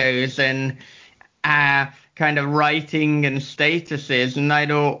videos and our kind of writing and statuses. And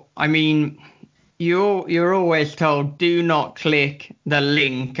I mean, you're always told, do not click the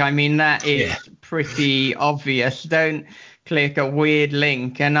link. I mean, that is pretty obvious. Don't click a weird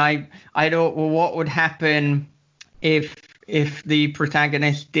link. And I thought, well, what would happen if the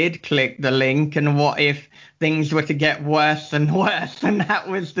protagonist did click the link, and what if things were to get worse and worse? And that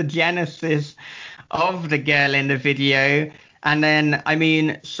was the genesis of the girl in the video. And then, I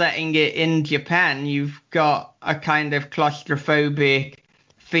mean, setting it in Japan, you've got a kind of claustrophobic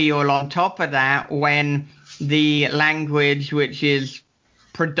feel on top of that, when the language which is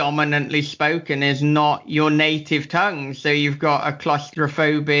predominantly spoken is not your native tongue. So you've got a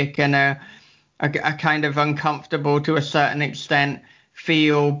claustrophobic and a kind of uncomfortable, to a certain extent,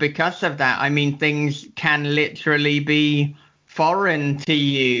 feel because of that. I mean, things can literally be foreign to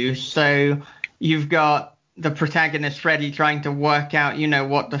you. So you've got the protagonist Freddy trying to work out, you know,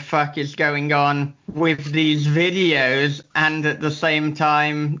 what the fuck is going on with these videos, and at the same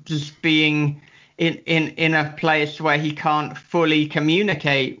time just being in a place where he can't fully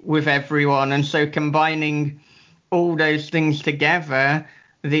communicate with everyone. And so combining all those things together,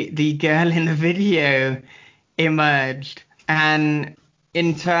 the girl in the video emerged. And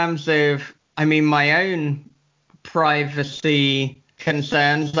in terms of, I mean, my own privacy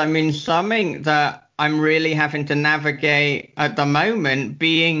concerns, I mean, something that I'm really having to navigate at the moment,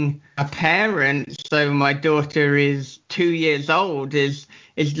 being a parent, so my daughter is 2 years old, is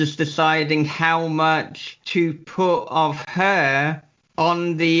just deciding how much to put of her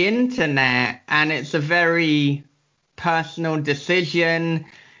on the internet. And it's a very personal decision.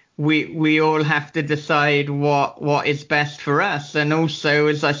 We all have to decide what is best for us. And also,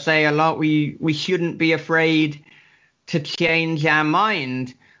 as I say a lot, we shouldn't be afraid to change our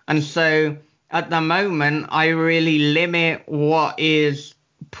mind. And so at the moment, I really limit what is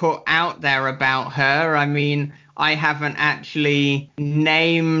put out there about her. I mean, I haven't actually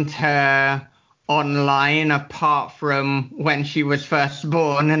named her online, apart from when she was first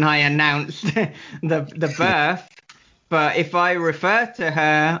born and I announced the birth. But if I refer to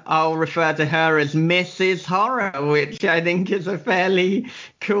her, I'll refer to her as Mrs. Horror, which I think is a fairly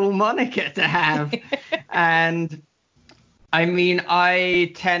cool moniker to have. And I mean,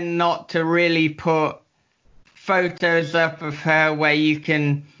 I tend not to really put photos up of her where you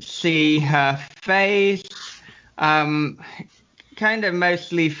can see her face, kind of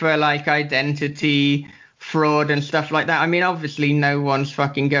mostly for like identity fraud and stuff like that. I mean, obviously no one's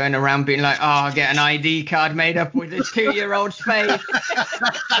fucking going around being like, oh, I'll get an ID card made up with this 2-year-old's face.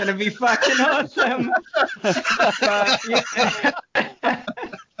 It's gonna be fucking awesome. But yeah,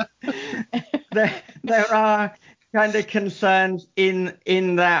 there are kind of concerns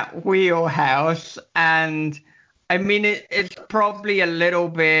in that wheelhouse. And I mean, it's probably a little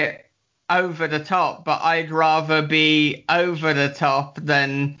bit over the top, but I'd rather be over the top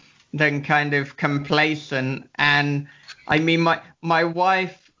than kind of complacent. And I mean, my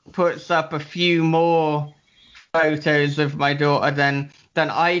wife puts up a few more photos of my daughter than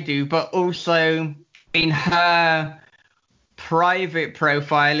I do, but also in her private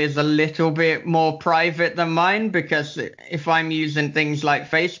profile is a little bit more private than mine, because if I'm using things like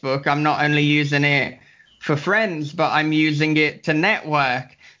Facebook, I'm not only using it for friends, but I'm using it to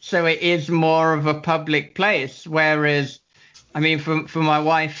network. so it is more of a public place. Whereas, I mean, for my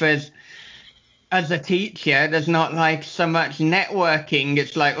wife as a teacher, there's not like so much networking.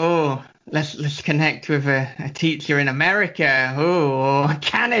 It's like, oh, let's connect with a teacher in America, or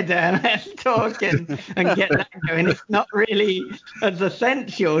Canada, let's talk and get that going. It's not really as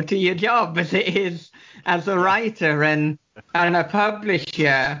essential to your job as it is as a writer and a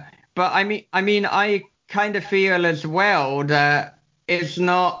publisher. But I mean, I kind of feel as well that it's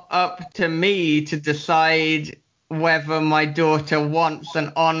not up to me to decide whether my daughter wants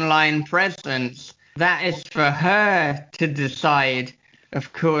an online presence. That is for her to decide.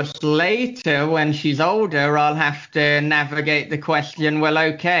 Of course, later when she's older, I'll have to navigate the question, well,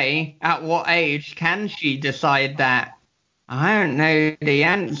 okay, at what age can she decide that? I don't know the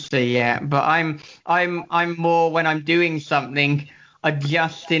answer yet, but I'm more, when I'm doing something, a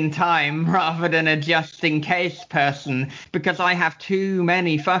just in time rather than a just in case person, because I have too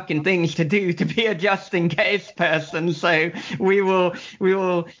many fucking things to do to be a just in case person. So we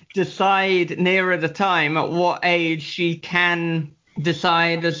will decide nearer the time at what age she can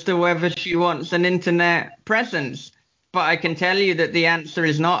decide as to whether she wants an internet presence. But I can tell you that the answer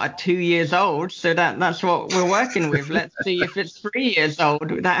is not at 2 years old, so that's what we're working with. Let's see if it's 3 years old.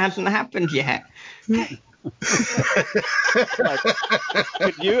 That hasn't happened yet. Like,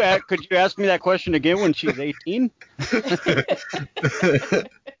 could you ask me that question again when she's 18?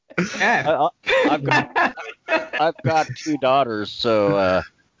 Yeah. I've got 2 daughters, so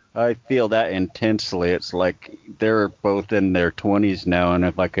I feel that intensely. It's like they're both in their 20s now, and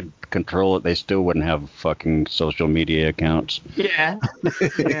if I could control it, they still wouldn't have fucking social media accounts. Yeah.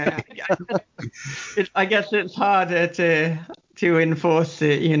 I guess it's harder to enforce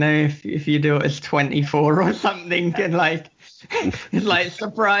it, you know, if you do it as 24 or something, and like, it's like,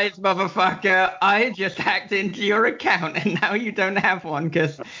 surprise, motherfucker, I just hacked into your account and now you don't have one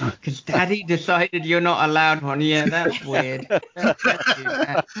because daddy decided you're not allowed one. Yeah, that's weird. Don't do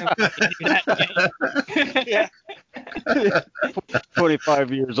that. Don't do that. Yeah.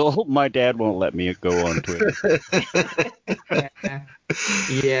 25 years old, my dad won't let me go on Twitter.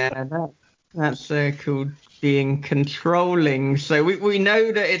 Yeah, that's called being controlling. So we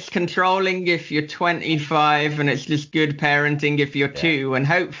know that it's controlling if you're 25, and it's just good parenting if you're 2. And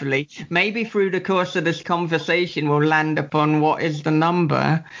hopefully, maybe through the course of this conversation, we'll land upon what is the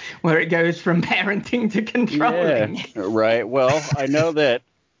number where it goes from parenting to controlling. Yeah, right. Well, I know that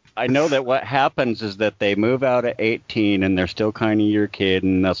what happens is that they move out at 18 and they're still kind of your kid,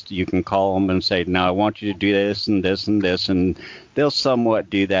 and you can call them and say, no, I want you to do this and this and this, and they'll somewhat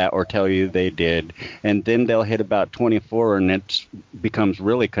do that or tell you they did. And then they'll hit about 24 and it becomes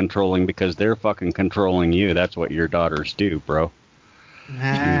really controlling because they're fucking controlling you. That's what your daughters do, bro.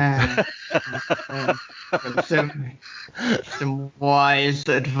 Some wise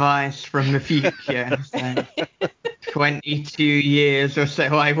advice from the future. So 22 years or so,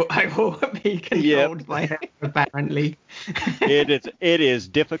 I will be controlled by her, apparently. It is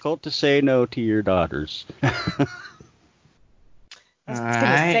difficult to say no to your daughters. I was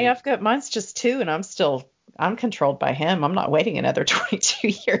going to say, mine's just 2, and I'm controlled by him. I'm not waiting another 22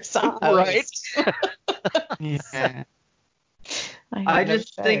 years on those. Right. Yeah. I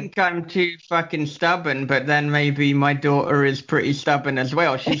just think I'm too fucking stubborn, but then maybe my daughter is pretty stubborn as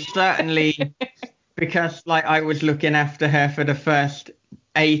well. She's certainly, because like I was looking after her for the first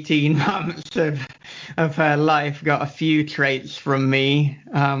 18 months of her life, got a few traits from me.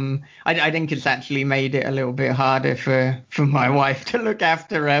 I think it's actually made it a little bit harder for my wife to look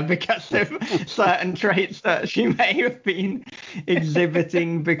after her because of certain traits that she may have been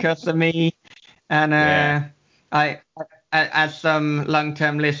exhibiting because of me. And as some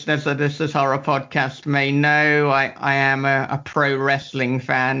long-term listeners of This Is Horror podcast may know, I am a pro wrestling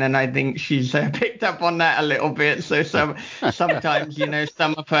fan, and I think she's picked up on that a little bit. So sometimes, you know,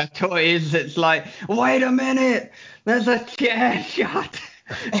 some of her toys, it's like, wait a minute, there's a chair shot.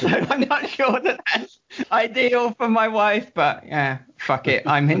 So I'm not sure that that's ideal for my wife, but yeah, fuck it.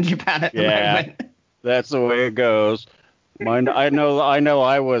 I'm in Japan at the moment. That's the way it goes. Mine, I know.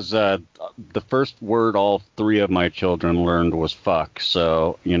 I was the first word all 3 of my children learned was fuck.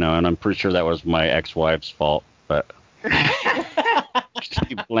 So, you know, and I'm pretty sure that was my ex-wife's fault, but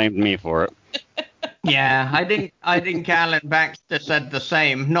she blamed me for it. Yeah, I think Alan Baxter said the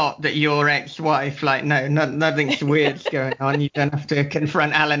same. Not that your ex-wife, like, no, nothing's weird's going on. You don't have to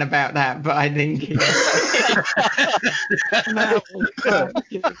confront Alan about that. But I think that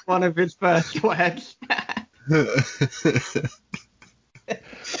was one of his first words.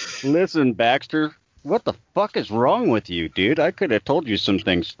 Listen, Baxter, what the fuck is wrong with you, dude? I could have told you some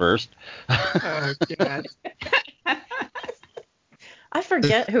things first. Oh, God. I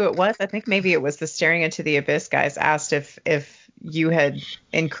forget who it was. I think maybe it was the Staring Into the Abyss guys asked if you had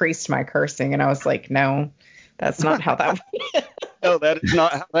increased my cursing, and I was like, no, that's not how that went. No, that is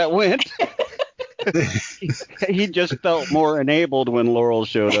not how that went. He just felt more enabled when Laurel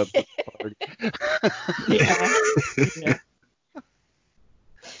showed up at the party.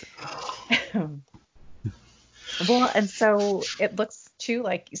 Yeah. Well, and so it looks too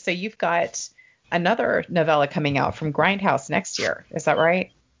like, so you've got another novella coming out from Grindhouse next year. Is that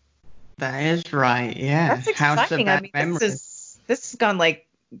right? That is right. Yeah. That's exciting. I mean, this has gone like,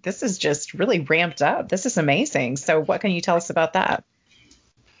 this is just really ramped up. This is amazing. So what can you tell us about that?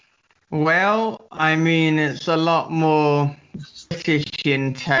 Well, I mean, it's a lot more British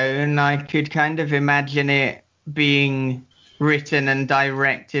in tone. I could kind of imagine it being written and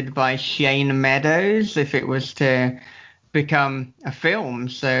directed by Shane Meadows if it was to become a film.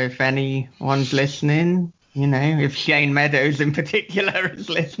 So if anyone's listening, if Shane Meadows in particular is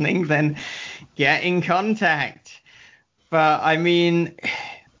listening, then get in contact. But I mean,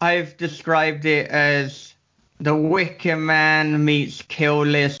 I've described it as The Wicker Man meets Kill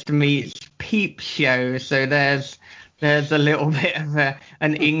List meets Peep Show. So there's a little bit of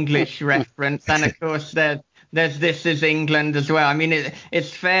an English reference, and of course there's This Is England as well. I mean,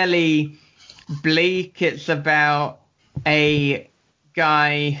 it's fairly bleak. It's about a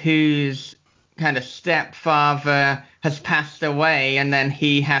guy whose kind of stepfather has passed away, and then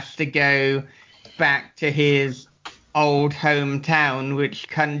he has to go back to his old hometown, which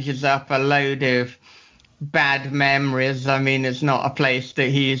conjures up a load of bad memories. I mean, it's not a place that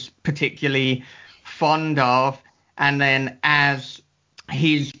he's particularly fond of. And then as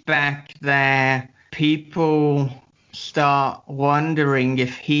he's back there, people start wondering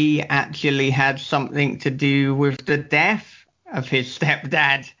if he actually had something to do with the death of his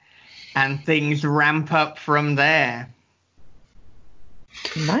stepdad, and things ramp up from there.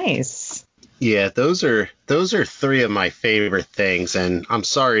 Nice. Yeah, those are three of my favorite things, and I'm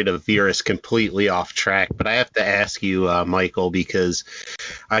sorry to veer us completely off track, but I have to ask you, Michael, because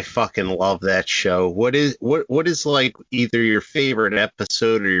I fucking love that show. What is like either your favorite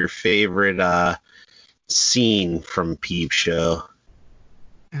episode or your favorite scene from Peep Show?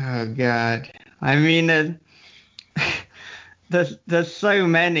 Oh God, I mean, there's so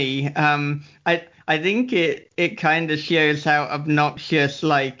many. I think it kind of shows how obnoxious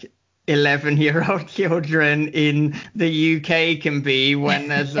like 11-year-old children in the UK can be when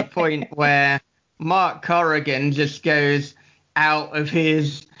there's a point where Mark Corrigan just goes out of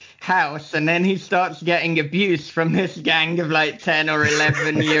his house and then he starts getting abuse from this gang of like 10 or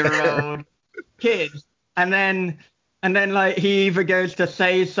 11-year-old kids, and then like he either goes to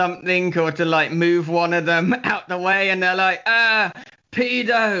say something or to like move one of them out the way, and they're like,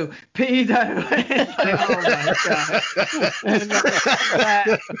 pedo. It's like, oh my God.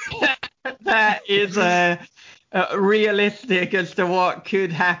 that is realistic as to what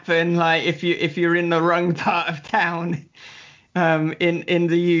could happen, like if you're in the wrong part of town in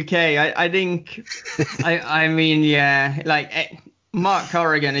the UK. I think I mean, yeah, like Mark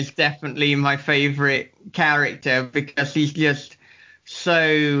Corrigan is definitely my favorite character because he's just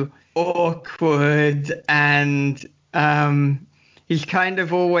so awkward, and he's kind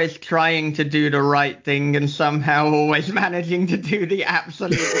of always trying to do the right thing and somehow always managing to do the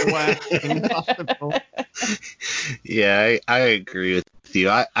absolute worst thing possible. Yeah, I agree with you.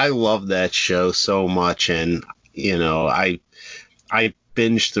 I love that show so much, and I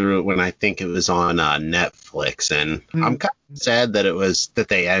binged through it when I think it was on Netflix, and I'm kind of sad that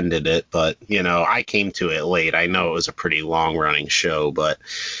they ended it, but I came to it late. I know it was a pretty long running show, but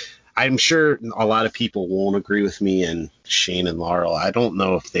I'm sure a lot of people won't agree with me, and Shane and Laurel, I don't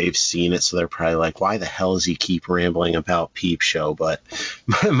know if they've seen it, so they're probably like, why the hell does he keep rambling about Peep Show? But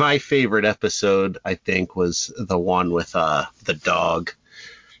my favorite episode, I think, was the one with the dog,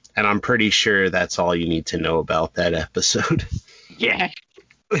 and I'm pretty sure that's all you need to know about that episode. Yeah.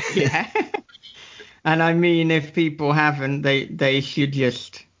 And I mean, if people haven't, they should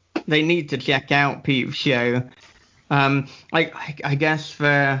they need to check out Peep Show. I guess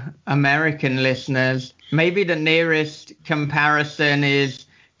for American listeners, maybe the nearest comparison is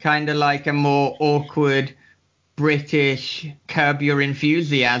kind of like a more awkward British Curb Your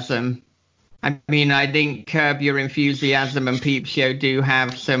Enthusiasm. I mean, I think Curb Your Enthusiasm and Peep Show do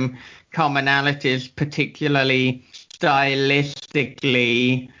have some commonalities, particularly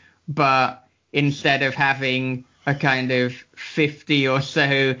stylistically, but instead of having a kind of 50 or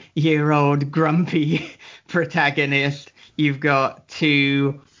so year old grumpy protagonist, you've got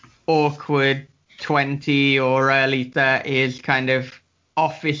two awkward 20 or early 30s kind of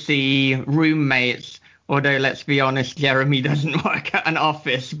officey roommates, Although, let's be honest, Jeremy doesn't work at an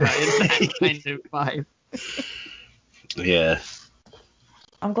office, but it's that kind of vibe. Yeah.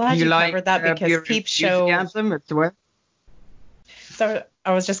 I'm glad you covered that because Peep Show. As well? So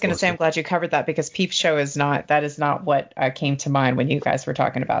I was just going to say, I'm glad you covered that because Peep Show is not what came to mind when you guys were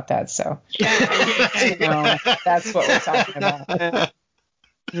talking about that. So that's what we're talking about.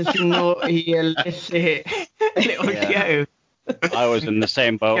 This naughty, illicit little Joe. I was in the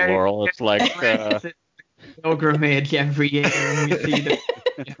same boat, Laurel. It's like pilgrimage every year, and we see the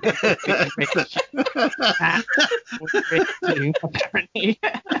apparently.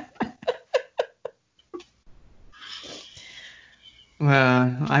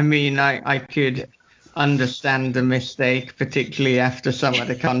 Well, I mean, I could understand the mistake, particularly after some of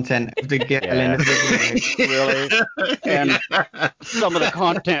the content of the girl in the video. Really, and some of the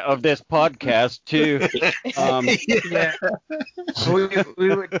content of this podcast too.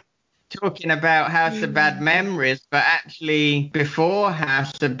 We were talking about House of Bad Memories, but actually before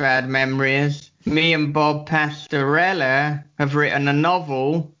House of Bad Memories, me and Bob Pastorella have written a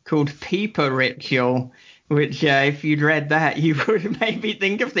novel called Peeper Ritual, which if you'd read that, you would maybe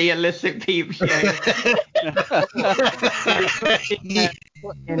think of the illicit Peep Show.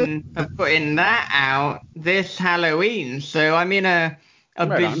 Putting that out this Halloween. So I'm in a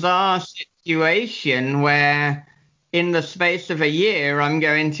bizarre situation where in the space of a year, I'm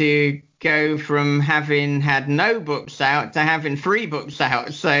going to go from having had no books out to having 3 books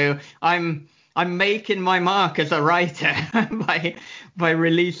out. So I'm making my mark as a writer by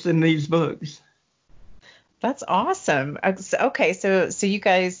releasing these books. That's awesome. Okay, so you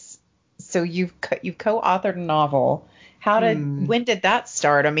guys, you've co-authored a novel. When did that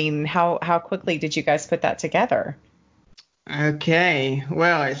start? I mean, how quickly did you guys put that together? Okay,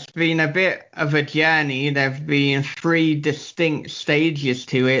 well, it's been a bit of a journey. There've been 3 distinct stages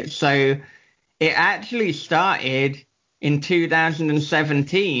to it. So it actually started in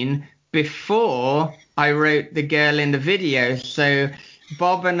 2017 before I wrote The Girl in the Video. So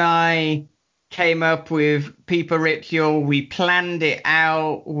Bob and I came up with Peeper Ritual. We planned it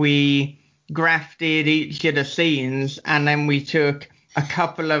out. We grafted each of the scenes, and then we took a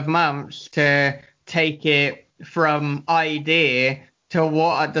couple of months to take it from idea to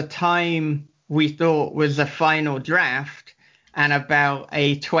what at the time we thought was a final draft and about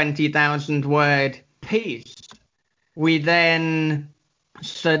a 20,000 word piece. We then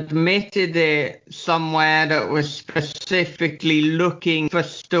submitted it somewhere that was specifically looking for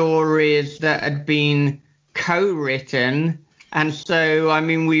stories that had been co-written. And so, I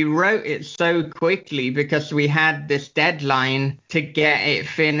mean, we wrote it so quickly because we had this deadline to get it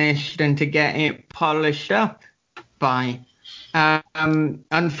finished and to get it polished up by.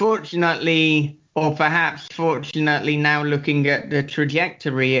 Unfortunately, or perhaps fortunately, now looking at the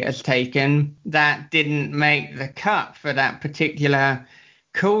trajectory it has taken, that didn't make the cut for that particular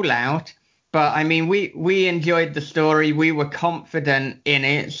call out. But I mean, we enjoyed the story. We were confident in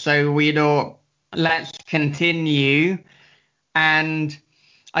it. So we thought, let's continue. And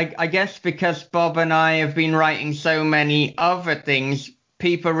I guess because Bob and I have been writing so many other things,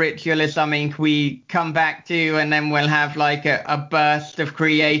 Peeper Ritual is something we come back to, and then we'll have like a burst of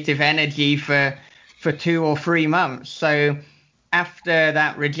creative energy for 2 or 3 months. So after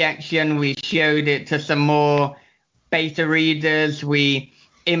that rejection, we showed it to some more beta readers. We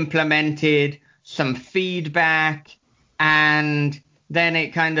implemented some feedback, and then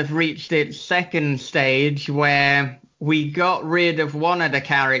it kind of reached its second stage where we got rid of one of the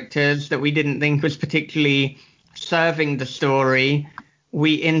characters that we didn't think was particularly serving the story.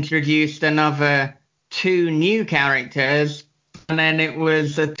 We introduced another 2 new characters, and then it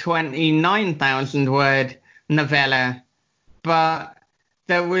was a 29,000 word novella. But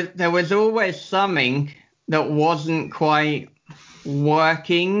there was always something that wasn't quite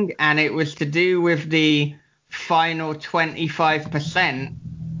working, and it was to do with the final 25%.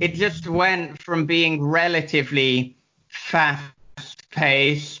 It just went from being relatively fast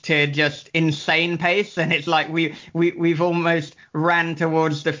pace to just insane pace, and it's like we've almost ran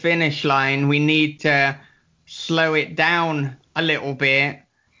towards the finish line. We need to slow it down a little bit.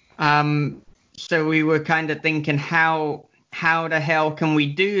 So we were kind of thinking, how the hell can we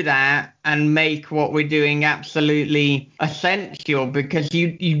do that and make what we're doing absolutely essential? Because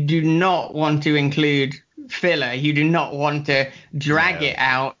you do not want to include filler. You do not want to drag it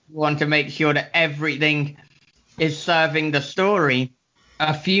out. You want to make sure that everything is serving the story.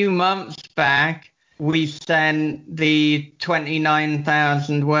 A few months back, we sent the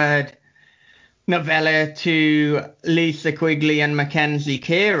 29,000 word novella to Lisa Quigley and Mackenzie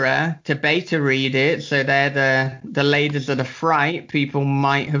Kira to beta read it. So they're the ladies of the Fright. People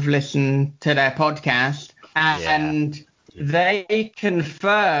might have listened to their podcast. And they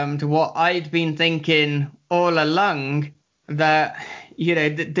confirmed what I'd been thinking all along, that, you know,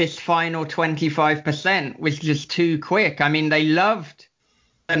 this final 25% was just too quick. I mean, they loved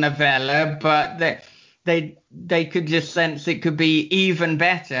the novella, but they could just sense it could be even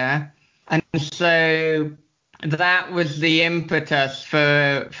better. And so that was the impetus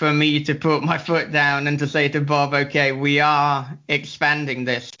for me to put my foot down and to say to Bob, okay, we are expanding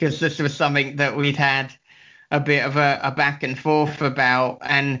this, because this was something that we'd had a bit of a back and forth about.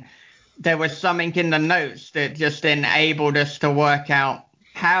 And there was something in the notes that just enabled us to work out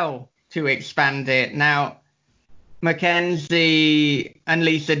how to expand it. Now, Mackenzie and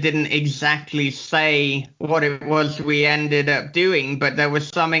Lisa didn't exactly say what it was we ended up doing, but there was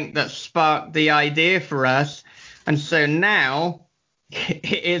something that sparked the idea for us. And so now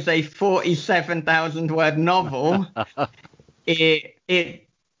it is a 47,000 word novel. It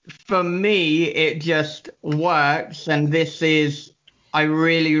for me, it just works. And this is, I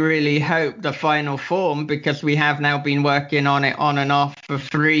really, really hope, the final form, because we have now been working on it on and off for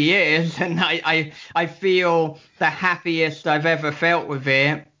 3 years. And I feel the happiest I've ever felt with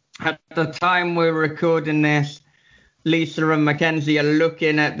it. At the time we're recording this, Lisa and Mackenzie are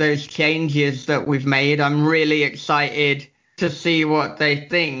looking at those changes that we've made. I'm really excited to see what they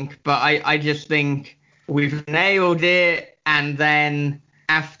think, but I just think we've nailed it. And then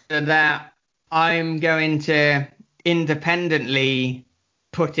after that, I'm going to independently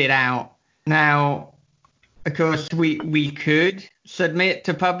put it out. Now, of course, we could submit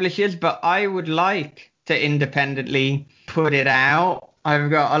to publishers, but I would like to independently put it out. I've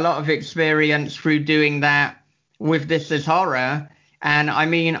got a lot of experience through doing that with This Is Horror. And I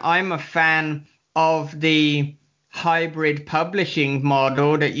mean, I'm a fan of the hybrid publishing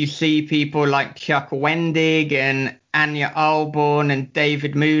model that you see people like Chuck Wendig and Anya Alborn and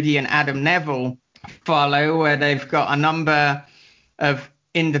David Moody and Adam Neville follow, where they've got a number of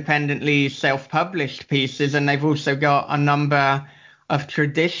independently self-published pieces, and they've also got a number of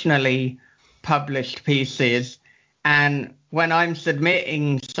traditionally published pieces. And when I'm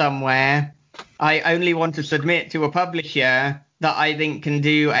submitting somewhere, I only want to submit to a publisher that I think can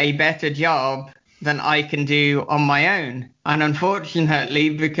do a better job than I can do on my own. And unfortunately,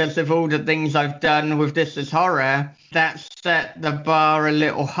 because of all the things I've done with This Is Horror, that's set the bar a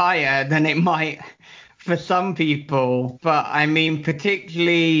little higher than it might for some people. But I mean,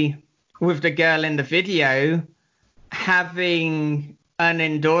 particularly with the girl in the video, having an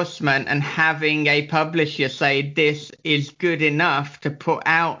endorsement and having a publisher say this is good enough to put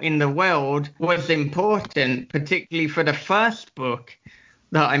out in the world was important, particularly for the first book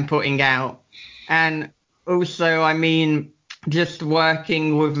that I'm putting out. And also, I mean, just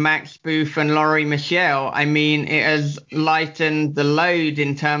working with Max Booth and Laurie Michelle, I mean, it has lightened the load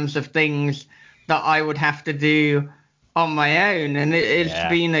in terms of things that I would have to do on my own. And it's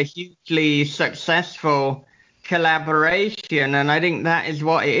been a hugely successful collaboration. And I think that is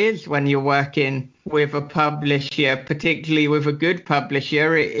what it is when you're working with a publisher, particularly with a good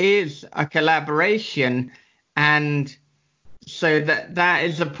publisher. It is a collaboration. And so that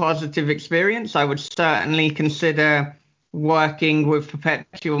is a positive experience. I would certainly consider working with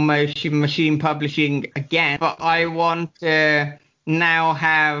Perpetual Motion Machine Publishing again, but I want to now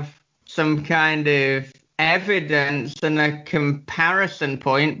have some kind of evidence and a comparison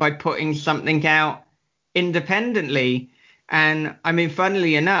point by putting something out independently. And I mean,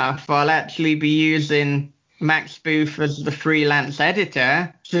 funnily enough, I'll actually be using Max Booth as the freelance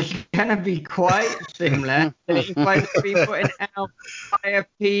editor. So it's going to be quite similar. It's going to be putting out via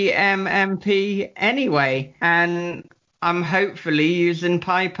PMMP anyway. And I'm hopefully using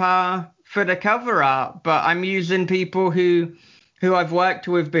Piper for the cover art, but I'm using people who I've worked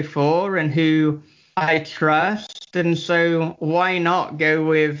with before and who I trust. And so why not go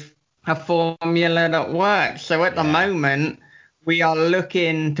with a formula that works? So at the moment, we are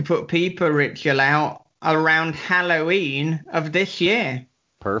looking to put Piper Ritual out around Halloween of this year.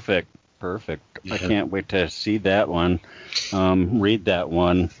 Perfect. I can't wait to see that one, read that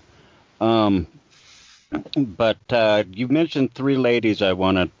one. But you mentioned three ladies. I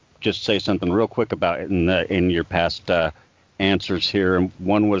want to just say something real quick about in your past answers here. And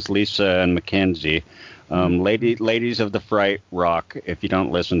one was Lisa and Mackenzie. Ladies of the Fright rock. If you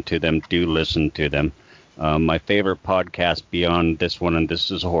don't listen to them, do listen to them. My favorite podcast beyond this one and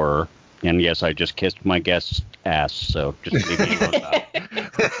This Is Horror. And yes, I just kissed my guest's ass, so just leave me alone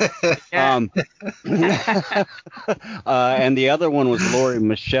now. And the other one was Lori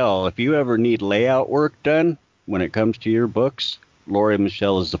Michelle. If you ever need layout work done when it comes to your books, Lori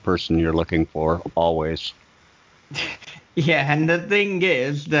Michelle is the person you're looking for, always. Yeah, and the thing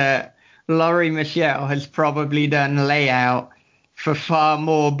is that Lori Michelle has probably done layout for far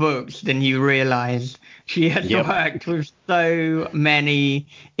more books than you realize. She has worked with so many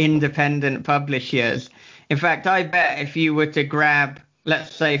independent publishers. In fact, I bet if you were to grab,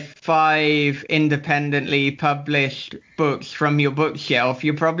 let's say, 5 independently published books from your bookshelf,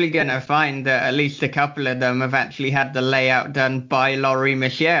 you're probably going to find that at least a couple of them have actually had the layout done by Lori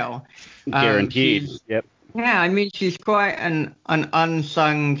Michelle. Guaranteed. Yep. Yeah, I mean, she's quite an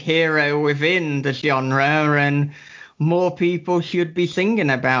unsung hero within the genre, and more people should be singing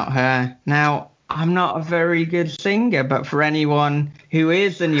about her. Now, I'm not a very good singer, but for anyone who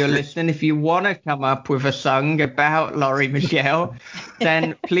is and you're listening, if you want to come up with a song about Lori Michelle,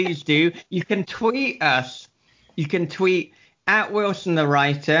 then please do. You can tweet us. You can tweet at Wilson the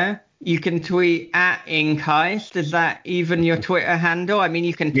Writer. You can tweet at Inkheist. Is that even your Twitter handle? I mean,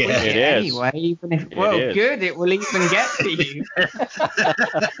 you can tweet it anyway. Even if, good, it will even get to you.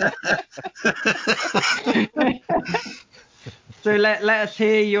 So let us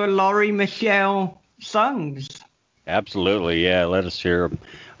hear your Lori Michelle songs. Absolutely, yeah. Let us hear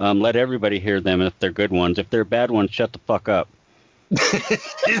them. Let everybody hear them if they're good ones. If they're bad ones, shut the fuck up.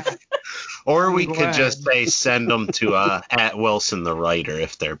 Or we could just say send them to at Wilson the Writer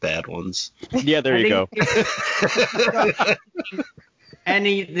if they're bad ones. Yeah, there you go.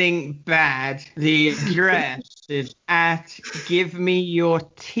 Anything bad, the address is at Give Me Your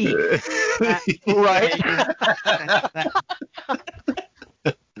Teeth. Right.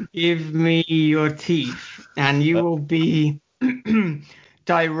 Give me your teeth, and you will be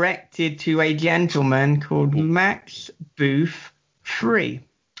directed to a gentleman called Max Booth Free.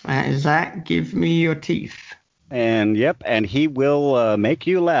 Is that Give Me Your Teeth? And yep, and he will make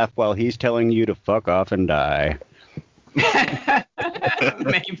you laugh while he's telling you to fuck off and die.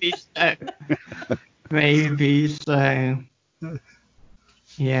 Maybe so. Maybe so.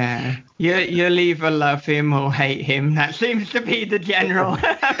 Yeah. You'll either love him or hate him. That seems to be the general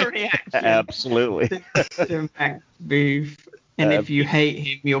reaction. Absolutely. To Max Booth. And if you hate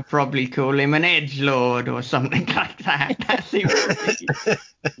him, you'll probably call him an edgelord or something like that. That seems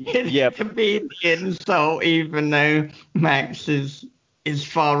to be the insult, even though Max is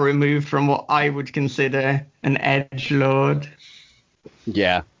far removed from what I would consider an edgelord.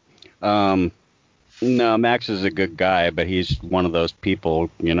 Yeah. No, Max is a good guy, but he's one of those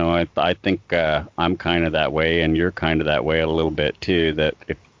people, you know, I think I'm kind of that way, and you're kind of that way a little bit, too, that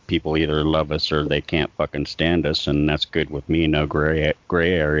if people either love us or they can't fucking stand us, and that's good with me, no gray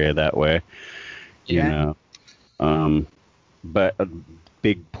area that way, you know. But a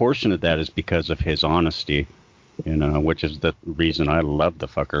big portion of that is because of his honesty, you know, which is the reason I love the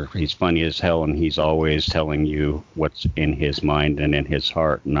fucker. He's funny as hell, and he's always telling you what's in his mind and in his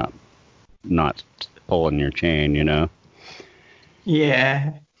heart, not pulling your chain, you know.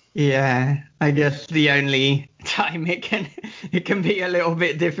 Yeah. I guess the only time it can be a little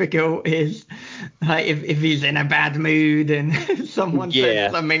bit difficult is like if he's in a bad mood and someone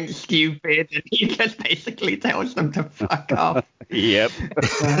says something stupid and he just basically tells them to fuck off. Yep.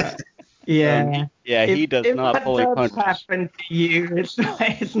 He does not fully punch. If that does happen to you,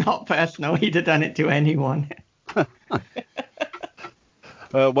 it's not personal. He'd have done it to anyone.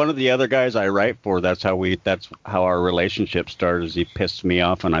 One of the other guys I write for, that's how our relationship started. Is he pissed me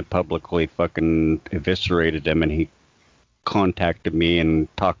off and I publicly fucking eviscerated him, and he contacted me and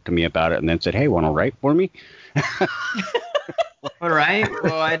talked to me about it and then said, "Hey, want to write for me?" All right.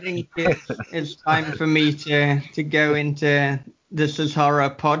 Well, I think it's time for me to go into This Is Horror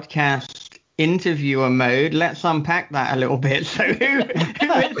podcast interviewer mode. Let's unpack that a little bit. So who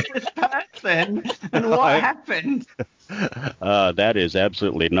is this person and what happened? That is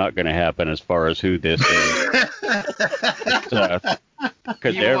absolutely not going to happen as far as who this is.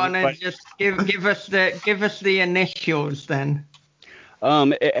 You want to just give us the initials then?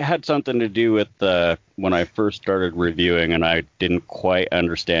 It had something to do with when I first started reviewing, and I didn't quite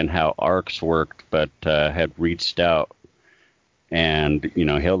understand how ARCs worked, but had reached out. And, you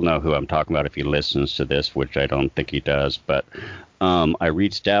know, he'll know who I'm talking about if he listens to this, which I don't think he does. But I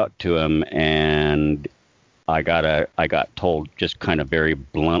reached out to him, and I got told just kind of very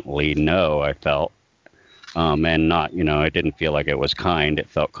bluntly no, I felt. And not, you know, it didn't feel like it was kind. It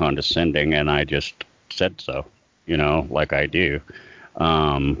felt condescending, and I just said so, you know, like I do.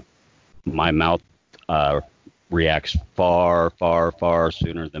 My mouth reacts far, far, far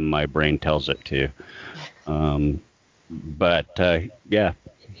sooner than my brain tells it to. Yeah,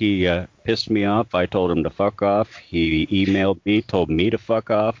 he pissed me off. I told him to fuck off. He emailed me, told me to fuck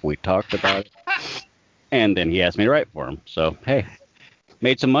off. We talked about it, and then he asked me to write for him. So hey,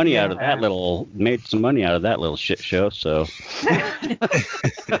 made some money out of that little shit show. So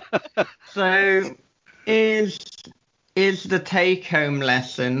so is the take-home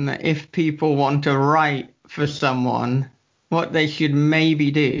lesson that if people want to write for someone, what they should maybe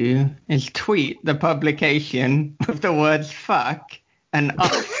do is tweet the publication with the words fuck and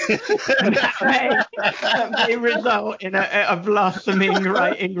off. And that may result in a blossoming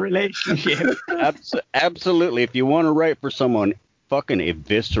writing relationship. Absolutely. If you want to write for someone, fucking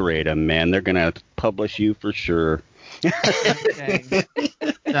eviscerate them, man. They're going to publish you for sure. Okay.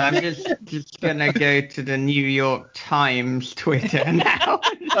 So I'm just going to go to the New York Times Twitter now.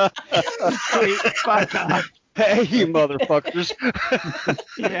 Tweet fuck off. Hey, you motherfuckers.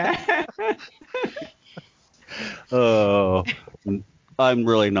 Yeah. Oh, I'm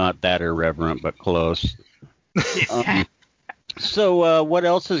really not that irreverent, but close. So what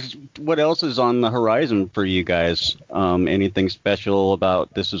else is on the horizon for you guys? Anything special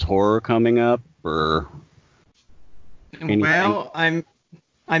about This Is Horror coming up, or anything? Well,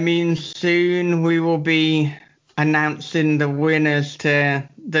 I mean, soon we will be announcing the winners to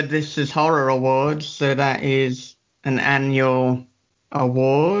the This Is Horror Awards. So that is an annual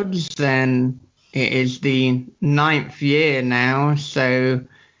awards, and it is the 9th year now. So,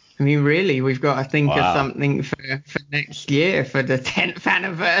 I mean, really, we've got to think of something for next year for the 10th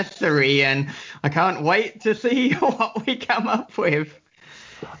anniversary, and I can't wait to see what we come up with.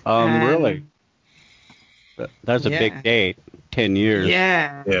 Really? That's a big date. 10 years.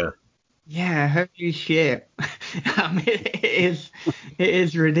 Yeah, holy shit. It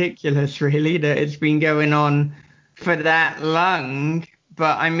is ridiculous, really, that it's been going on for that long.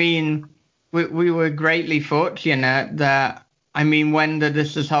 But I mean, we were greatly fortunate that, I mean, when the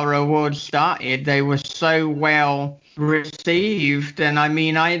This Is Horror Awards started, they were so well received. And I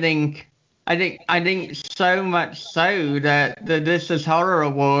mean, I think so much so that the This Is Horror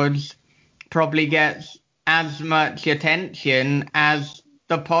Awards probably gets as much attention as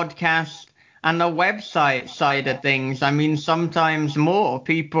the podcast and the website side of things. I mean, sometimes more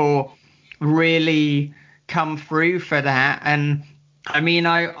people really come through for that. And I mean,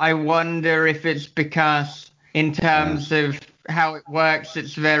 I wonder if it's because in terms of how it works,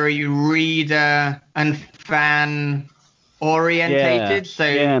 it's very reader and fan orientated.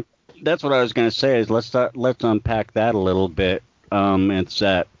 Yeah, that's what I was going to say is let's unpack that a little bit. It's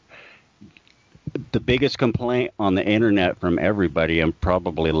that the biggest complaint on the internet from everybody, and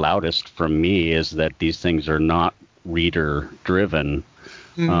probably loudest from me, is that these things are not reader driven.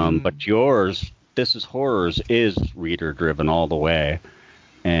 But yours, This Is Horrors, is reader driven all the way,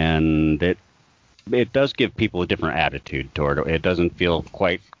 and it does give people a different attitude toward it. It doesn't feel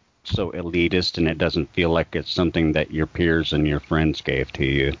quite so elitist, and it doesn't feel like it's something that your peers and your friends gave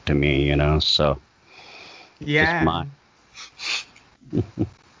to me, you know. So yeah.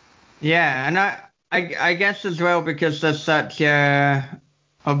 Yeah, and I guess as well, because there's such a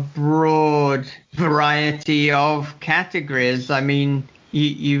broad variety of categories. I mean,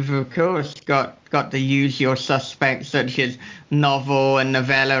 you've of course got the usual suspects such as novel and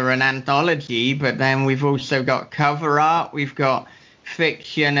novella and anthology, but then we've also got cover art, we've got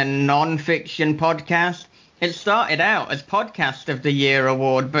fiction and non-fiction podcast. It started out as Podcast of the Year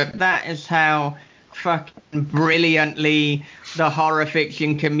award, but that is how fucking brilliantly the horror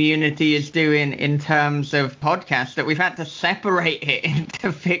fiction community is doing in terms of podcasts, that we've had to separate it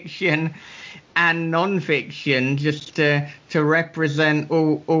into fiction and non-fiction just to represent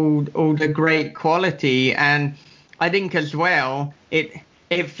all the great quality. And I think as well it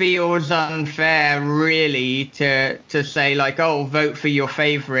feels unfair really to say like, oh, vote for your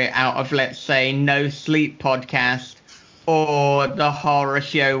favorite out of, let's say, No Sleep podcast or The Horror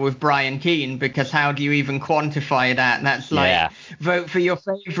Show with Brian Keane, because how do you even quantify that? That's like, vote for your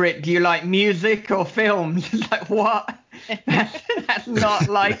favorite. Do you like music or films? It's like, what? That's not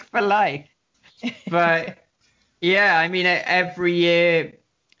like for like. But yeah, I mean, every year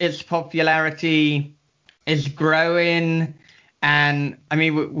its popularity is growing. And I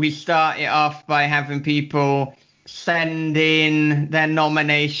mean, we start it off by having people send in their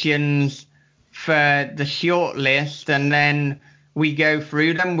nominations for the short list, and then we go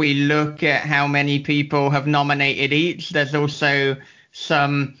through them. We look at how many people have nominated each. There's also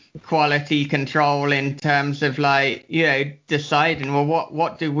some quality control in terms of, like, you know, deciding, well,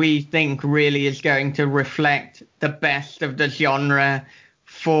 what do we think really is going to reflect the best of the genre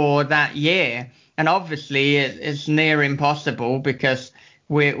for that year. and obviously it's near impossible because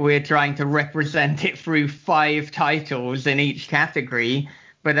we're trying to represent it through 5 titles in each category.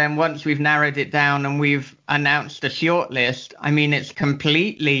 But then once we've narrowed it down and we've announced a shortlist, I mean, it's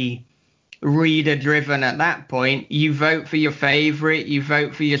completely reader driven at that point. You vote for your favorite, you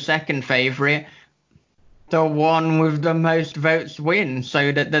vote for your second favorite. The one with the most votes win,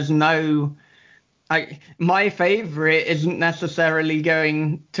 so that there's no, my favorite isn't necessarily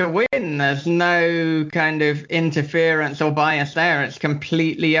going to win. There's no kind of interference or bias there. It's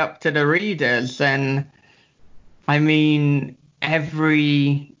completely up to the readers. And I mean,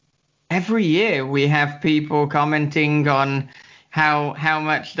 every year we have people commenting on how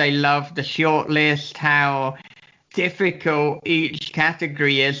much they love the shortlist, how difficult each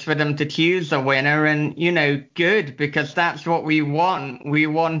category is for them to choose a winner. And, you know, good, because that's what we want. We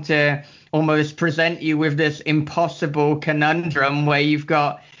want to almost present you with this impossible conundrum where you've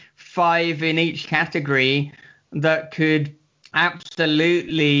got 5 in each category that could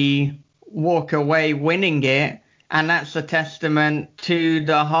absolutely walk away winning it. And that's a testament to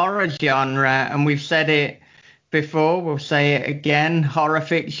the horror genre. And we've said it before, we'll say it again. Horror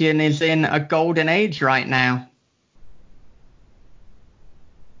fiction is in a golden age right now.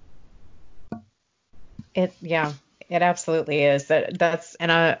 It absolutely is. That's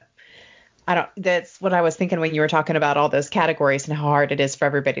what I was thinking when you were talking about all those categories and how hard it is for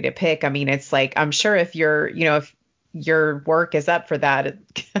everybody to pick. I mean, it's like, I'm sure if if your work is up for that,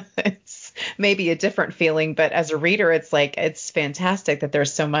 it's maybe a different feeling, but as a reader, it's like, it's fantastic that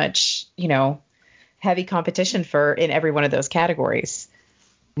there's so much, heavy competition in every one of those categories.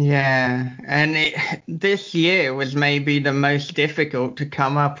 Yeah, and this year was maybe the most difficult to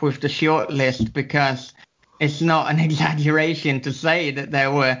come up with the shortlist, because it's not an exaggeration to say that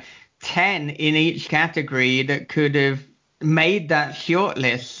there were 10 in each category that could have made that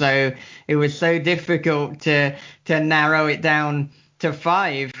shortlist. So it was so difficult to narrow it down to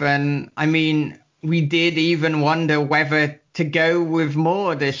 5. And I mean, we did even wonder whether to go with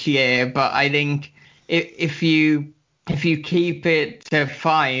more this year, but I think if you keep it to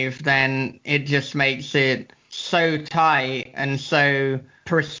 5, then it just makes it so tight and so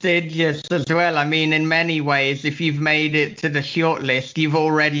prestigious as well. I mean, in many ways, if you've made it to the shortlist, you've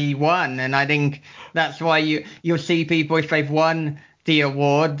already won. And I think that's why you'll see people, if they've won the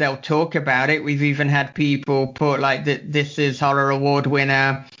award, they'll talk about it. We've even had people put like This Is Horror Award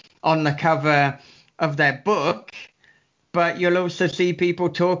winner on the cover of their book. But you'll also see people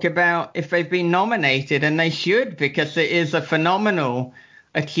talk about if they've been nominated, and they should, because it is a phenomenal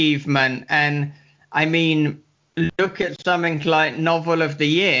achievement. And I mean, look at something like Novel of the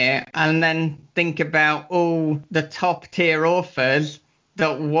Year and then think about all the top tier authors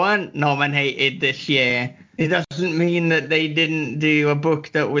that weren't nominated this year. It doesn't mean that they didn't do a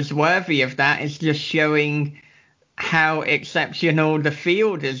book that was worthy of that. It's just showing how exceptional the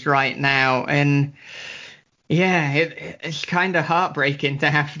field is right now. And yeah, it's kind of heartbreaking to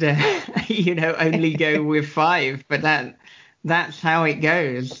have to, only go with 5, but that's how it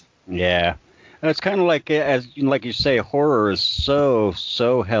goes. Yeah, it's kind of like, like you say, horror is so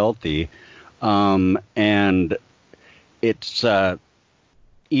healthy, and it's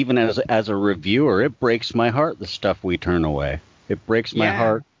even as a reviewer, it breaks my heart, the stuff we turn away. It breaks my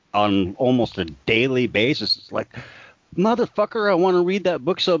heart on almost a daily basis. It's like, motherfucker, I want to read that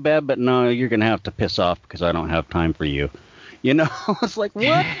book so bad, but no, you're going to have to piss off because I don't have time for you. It's like,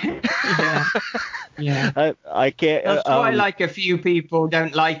 what? Yeah. I can't. That's why a few people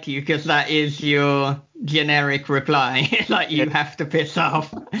don't like you, because that is your generic reply. Like, you have to piss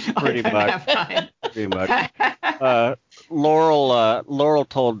off. Pretty much. Pretty much. Laurel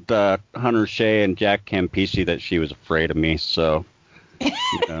told Hunter Shea and Jack Campisi that she was afraid of me, so...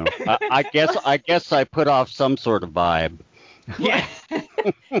 I guess I put off some sort of vibe. Yeah,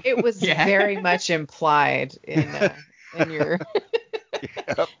 it was very much implied in your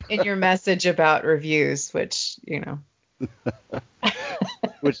in your message about reviews, which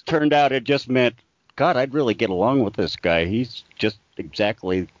which turned out it just meant, God, I'd really get along with this guy. He's just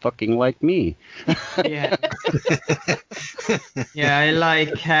exactly fucking like me. Yeah. Yeah, I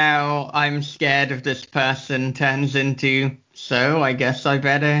like how I'm scared of this person turns into, so I guess I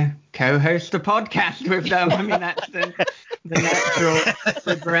better co-host a podcast with them. I mean, that's the natural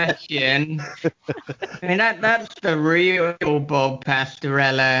progression. I mean, that's the real Bob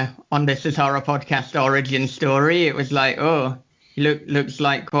Pastorella on This Is Horror Podcast origin story. It was like, oh, he looks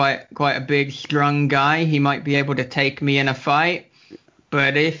like quite a big, strong guy. He might be able to take me in a fight.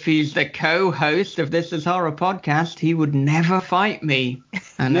 But if he's the co-host of This Is Horror Podcast, he would never fight me.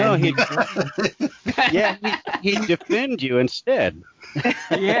 And no, he'd defend you instead.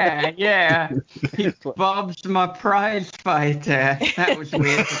 Yeah. Bob's my prize fighter. That was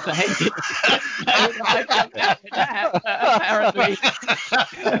weird to say. I don't know that,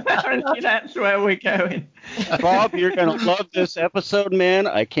 but apparently that's where we're going. Bob, you're going to love this episode, man.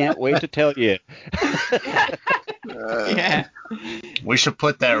 I can't wait to tell you. Yeah. We should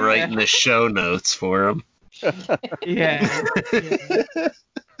put that right in the show notes for him. Yeah.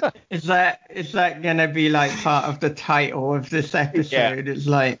 Is that gonna be like part of the title of this episode? Yeah. It's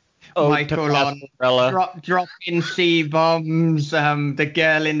like Michael on dropping C-bombs, the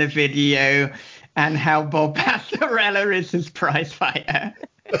girl in the video, and how Bob Pastorella is his prize fighter.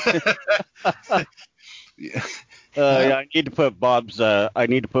 Yeah, I need to put Bob's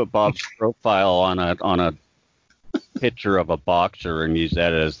profile on a picture of a boxer and use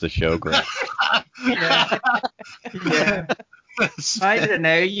that as the show graph. Yeah. I don't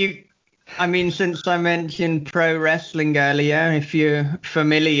know. Since I mentioned pro wrestling earlier, if you're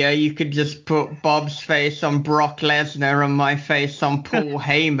familiar, you could just put Bob's face on Brock Lesnar and my face on Paul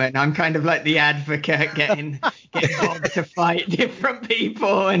Heyman. I'm kind of like the advocate getting Bob to fight different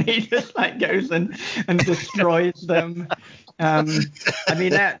people, and he just like goes and destroys them.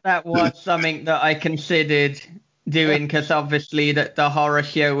 That was something that I considered doing, because obviously that the horror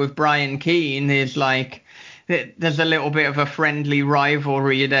show with Brian Keane is like, there's a little bit of a friendly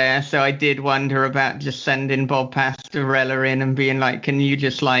rivalry there. So I did wonder about just sending Bob Pastorella in and being like, can you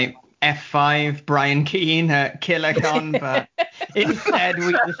just like F5 Brian Keane at KillerCon? But instead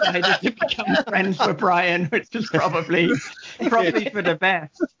we decided to become friends with Brian, which is probably for the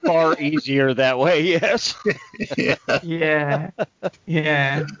best. Far easier that way, yes. Yeah.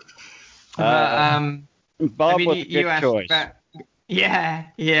 Bob was a good choice. Yeah.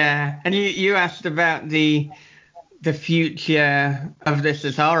 And you asked about the future of This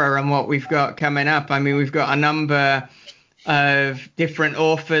Is Horror and what we've got coming up. I mean, we've got a number of different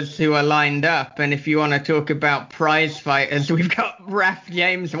authors who are lined up. And if you want to talk about prize fighters, we've got Raph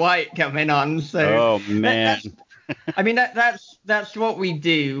James White coming on. So, oh, man. That's what we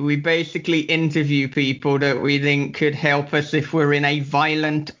do. We basically interview people that we think could help us if we're in a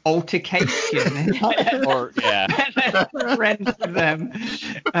violent altercation. Or friends with them.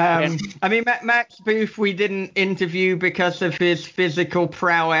 Max Booth we didn't interview because of his physical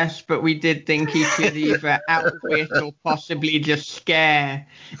prowess, but we did think he could either outwit or possibly just scare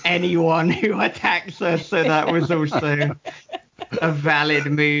anyone who attacks us. So that was also a valid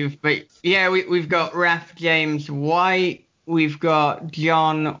move. But yeah, we've got Raph James White, we've got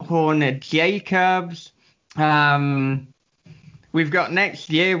John Horner Jacobs. We've got next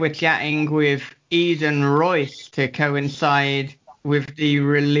year we're chatting with Eden Royce to coincide with the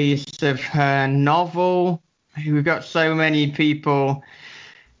release of her novel. We've got so many people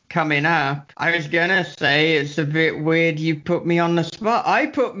coming up. I was gonna say it's a bit weird you put me on the spot. I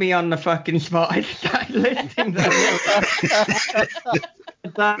put me on the fucking spot. I started listing them.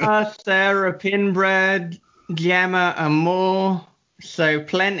 Sarah Pinbread, Gemma Amor. So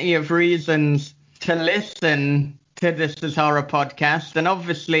plenty of reasons to listen to This Is Horror podcast. And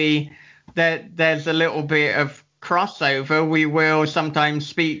obviously there's a little bit of crossover. We will sometimes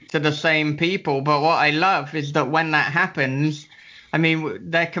speak to the same people. But what I love is that when that happens, I mean,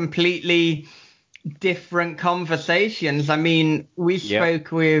 they're completely different conversations. I mean, we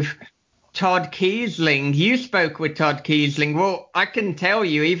spoke with Todd Kiesling. You spoke with Todd Kiesling. Well, I can tell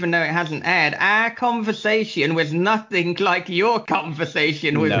you, even though it hasn't aired, our conversation was nothing like your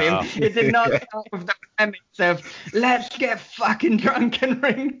conversation with him. It did not start with the premise of, let's get fucking drunk and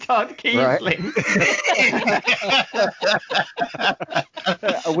ring Todd Kiesling.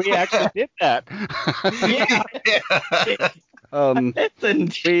 Right. We actually did that.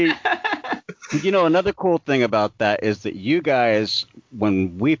 Another cool thing about that is that you guys,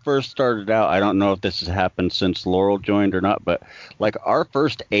 when we first started out, I don't know if this has happened since Laurel joined or not, but like our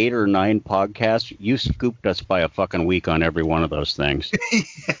first 8 or 9 podcasts, you scooped us by a fucking week on every one of those things.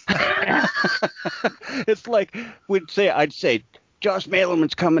 It's like I'd say Josh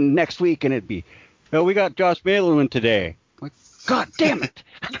Malerman's coming next week, and it'd be, oh, we got Josh Malerman today. Like, God damn it.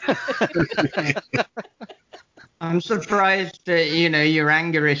 I'm surprised that, your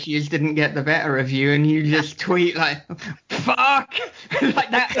anger issues didn't get the better of you and you just tweet like, fuck!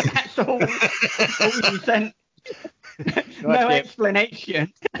 Like that's all you sent. No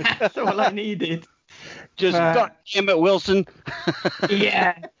explanation. That's all I needed. Just, God damn it, Wilson.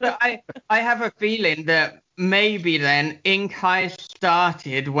 Yeah. So I have a feeling that maybe then Ink High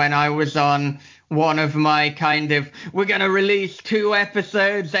started when I was on one of my kind of, we're going to release 2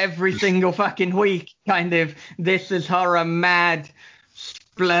 episodes every single fucking week, kind of This Is Horror mad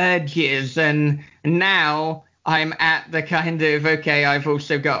splurges. And now I'm at the kind of, okay, I've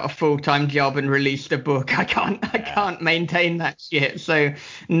also got a full-time job and released a book. I can't maintain that shit. So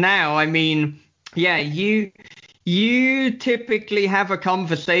now, I mean, yeah, you typically have a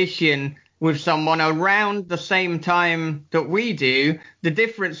conversation with someone around the same time that we do. The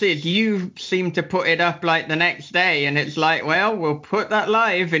difference is you seem to put it up like the next day, and it's like, well, we'll put that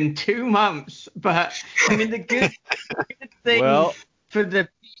live in 2 months. But I mean, the good thing for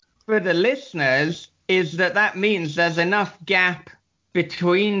the listeners is that means there's enough gap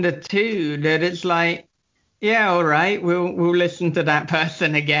between the two that it's like, yeah, all right, we'll listen to that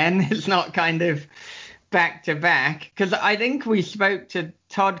person again. It's not kind of back to back, because I think we spoke to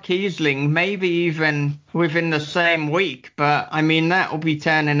Todd Kiesling maybe even within the same week, but I mean that will be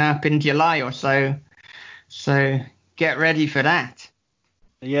turning up in July or so get ready for that.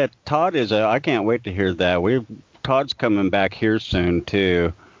 Yeah, Todd is I can't wait to hear that. Todd's coming back here soon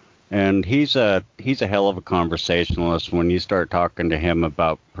too, and he's a hell of a conversationalist. When you start talking to him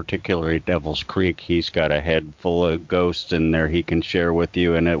about particularly Devil's Creek, he's got a head full of ghosts in there he can share with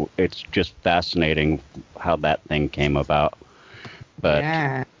you, and it's just fascinating how that thing came about. But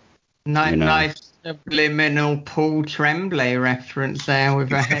yeah, nice subliminal Paul Tremblay reference there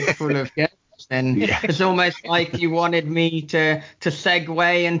with a head full of ghosts. And it's almost like you wanted me to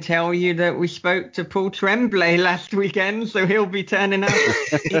segue and tell you that we spoke to Paul Tremblay last weekend, so he'll be turning up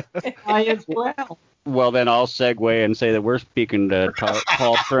as well. Well, then I'll segue and say that we're speaking to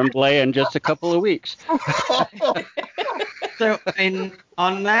Paul Tremblay in just a couple of weeks. So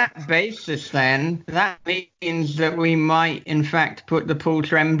on that basis, then, that means that we might, in fact, put the Paul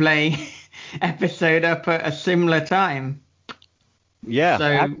Tremblay episode up at a similar time. Yeah, so,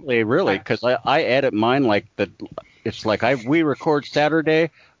 actually, really, because I edit mine we record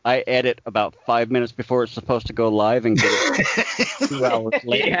Saturday. I edit about 5 minutes before it's supposed to go live and get it 2 hours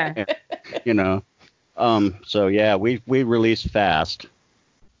later. Yeah. So yeah, we release fast.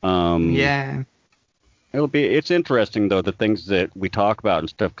 Yeah. It's interesting though, the things that we talk about and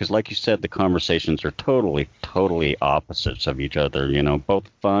stuff, because like you said, the conversations are totally opposites of each other. Both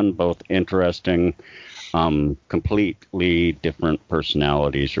fun, both interesting. Completely different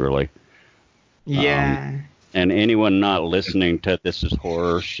personalities, really. Yeah. And anyone not listening to This Is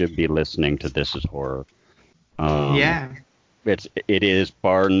Horror should be listening to This Is Horror. Yeah. It is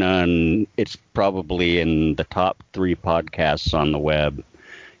bar none. It's probably in the top 3 podcasts on the web,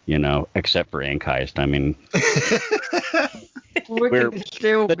 except for Ink Heist. I mean, we could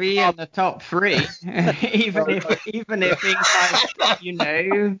still be in the top 3, even if Ink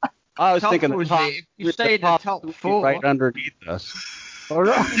Heist, I was thinking the top, if you say the top 4 right underneath us. All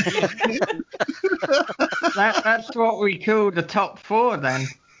right. That's what we call the top 4 then.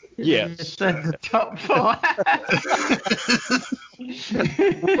 Yes. You said the top 4.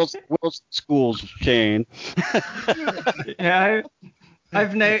 Will's Schools chain. Yeah.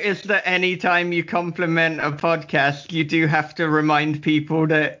 I've noticed that any time you compliment a podcast, you do have to remind people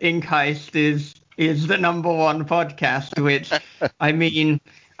that Ink Heist is the number 1 podcast, which, I mean,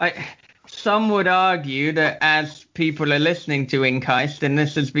 some would argue that as people are listening to Ink Heist, and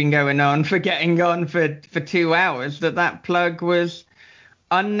this has been going on for 2 hours, that plug was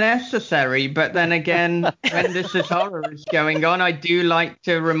unnecessary. But then again, when This Is Horror is going on, I do like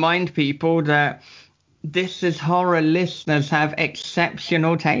to remind people that This Is Horror listeners have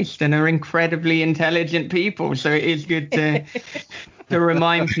exceptional taste and are incredibly intelligent people. So it is good to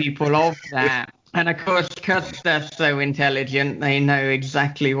remind people of that. And of course, because they're so intelligent, they know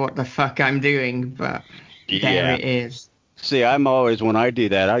exactly what the fuck I'm doing. But there it is. See, I'm always, when I do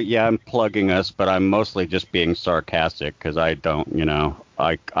that, I'm plugging us, but I'm mostly just being sarcastic because I don't,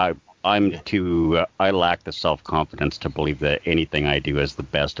 I'm too, I lack the self-confidence to believe that anything I do is the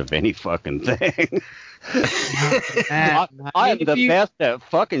best of any fucking thing. I'm the best at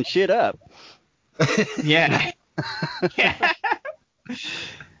fucking shit up. Yeah. Yeah.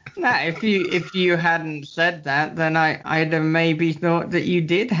 No, if you hadn't said that, then I'd have maybe thought that you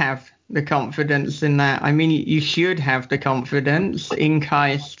did have the confidence in that. I mean, you should have the confidence. Ink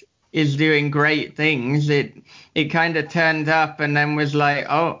Heist is doing great things. It kind of turned up and then was like,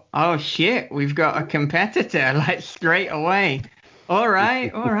 oh shit, we've got a competitor, like straight away. All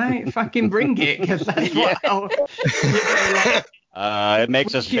right, fucking bring it, because that's what it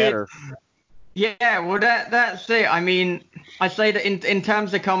makes us better. Yeah, well, that's it. I mean, I say that in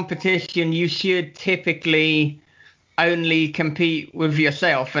terms of competition, you should typically only compete with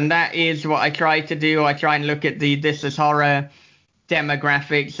yourself, and that is what I try to do. I try and look at the This Is Horror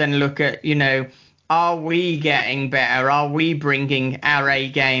demographics and look at, are we getting better? Are we bringing our A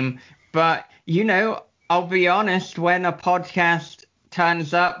game? But, I'll be honest, when a podcast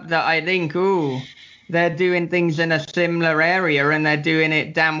turns up that I think, they're doing things in a similar area and they're doing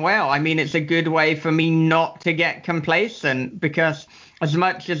it damn well. I mean, it's a good way for me not to get complacent, because as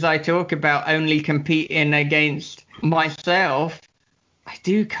much as I talk about only competing against myself, I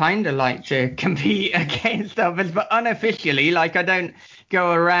do kind of like to compete against others, but unofficially. Like, I don't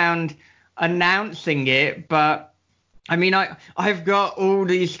go around announcing it, but I mean, I've got all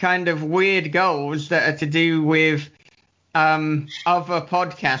these kind of weird goals that are to do with other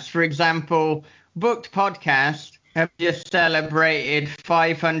podcasts. For example, Booked Podcast have just celebrated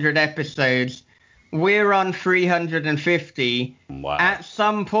 500 episodes. We're on 350. Wow. At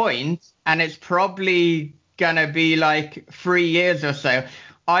some point, and it's probably gonna be like 3 years or so,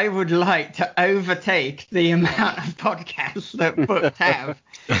 I would like to overtake the amount of podcasts that Booked have.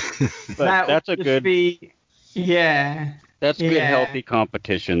 But that's a good. That's good, healthy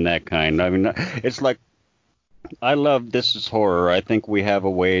competition. That kind. I mean, it's like, I love This Is Horror. I think we have a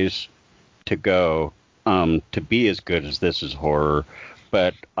ways to go to be as good as This Is Horror,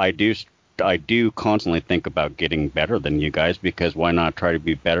 but I do constantly think about getting better than you guys, because why not try to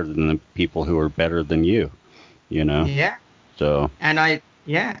be better than the people who are better than you? You know? Yeah. So. And I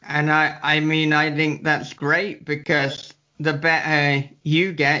mean, I think that's great, because the better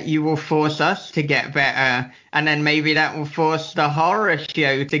you get, you will force us to get better. And then maybe that will force the horror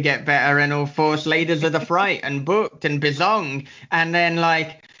show to get better, and will force Ladies of the Fright and Booked and Bizong. And then,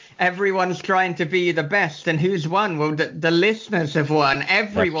 like, everyone's trying to be the best. And who's won? Well, the listeners have won.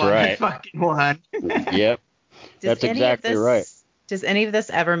 Everyone has fucking won. Yep. That's exactly right. Does any of this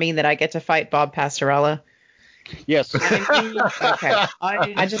ever mean that I get to fight Bob Pastorella? Yes. Okay.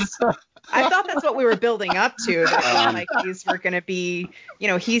 I thought that's what we were building up to. That like these were going to be,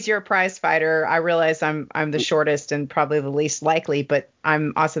 he's your prize fighter. I realize I'm the shortest and probably the least likely, but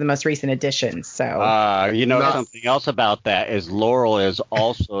I'm also the most recent addition. So. Something else about that is Laurel is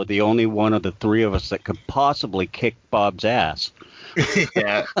also the only one of the three of us that could possibly kick Bob's ass.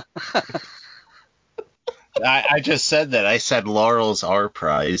 Yeah. I just said that. I said Laurel's our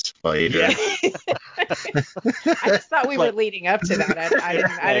prize fighter. Yeah. I just thought we were leading up to that.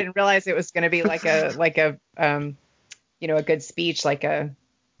 I didn't realize it was going to be like a a good speech, like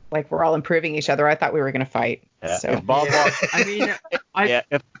we're all improving each other. I thought we were going to fight. Yeah. So. If Bob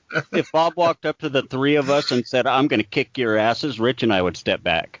if Bob walked up to the three of us and said, "I'm going to kick your asses," Rich and I would step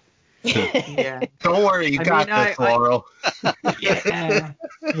back. Yeah. Don't worry, you got this, Laurel. Yeah.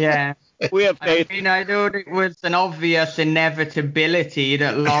 We have faith. I mean, I thought it was an obvious inevitability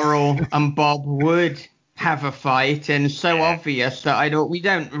that Laurel and Bob would have a fight, and so obvious that I thought we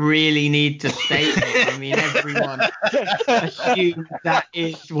don't really need to state it. I mean, everyone assumes that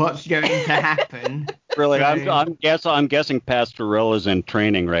is what's going to happen. Really, so. I'm guessing Pastorella's in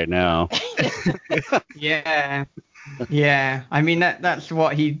training right now. Yeah. I mean, that's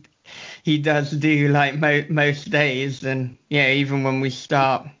what he does do, like, most days. And yeah, even when we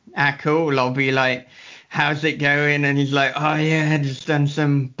start our call, I'll be like, "How's it going?" And he's like, "Oh yeah, just done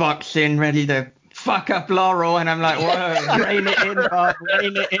some boxing, ready to fuck up Laurel." And I'm like, "Whoa, rein it in, Bob,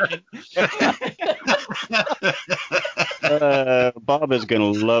 rein it in." Bob is gonna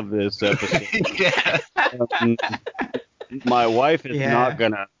love this episode. Yeah. My wife is not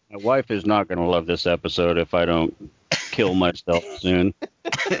gonna love this episode if I don't kill myself soon.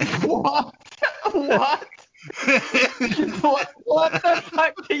 What? What the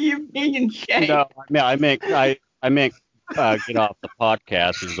fuck do you mean, Shane? No, I meant get off the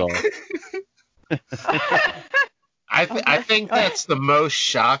podcast is all. I think that's the most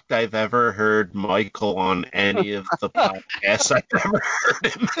shocked I've ever heard Michael on any of the podcasts I've ever heard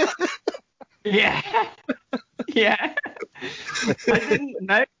him. Yeah. I didn't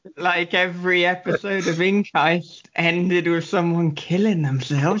know, like, every episode of Inkheist ended with someone killing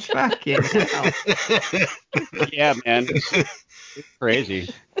themselves. Fucking hell. Yeah, man. It's crazy.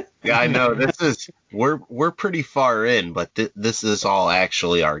 Yeah, I know. We're pretty far in, but this is all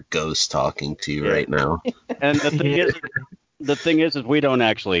actually our ghost talking to you right now. And the thing is we don't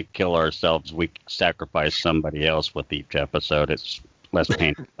actually kill ourselves. We sacrifice somebody else with each episode. It's less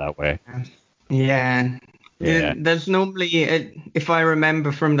painful that way. Yeah. There's normally, if I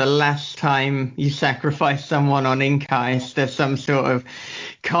remember from the last time you sacrificed someone on Inkheist, there's some sort of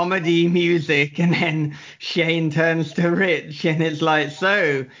comedy music, and then Shane turns to Rich and it's like,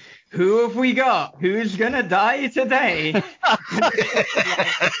 "So, who have we got? Who's gonna die today?"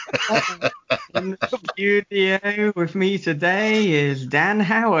 In the studio with me today is Dan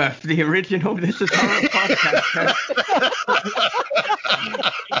Howarth, the original This Is Horror podcast.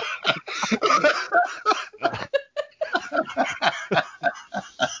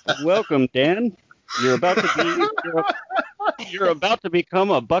 Welcome, Dan. You're about to be. You're about to become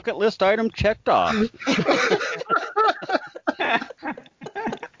a bucket list item checked off.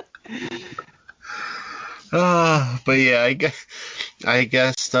 But yeah, I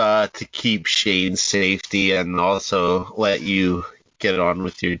guess to keep Shane's safety and also let you get on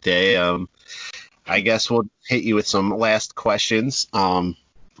with your day, I guess we'll hit you with some last questions.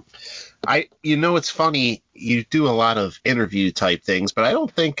 It's funny, you do a lot of interview type things, but I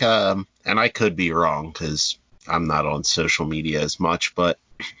don't think, and I could be wrong because I'm not on social media as much, but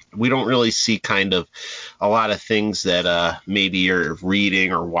we don't really see kind of a lot of things that maybe you're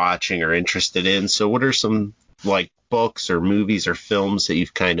reading or watching or interested in. So what are some like books or movies or films that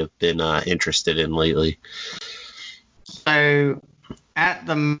you've kind of been interested in lately? So at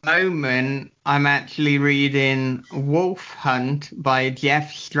the moment, I'm actually reading Wolf Hunt by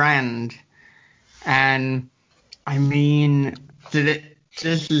Jeff Strand. And I mean,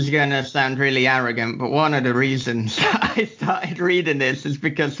 this is going to sound really arrogant, but one of the reasons I started reading this is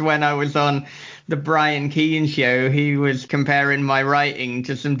because when I was on the Brian Keane show, he was comparing my writing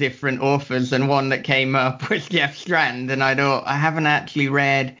to some different authors, and one that came up was Jeff Strand. And I thought, I haven't actually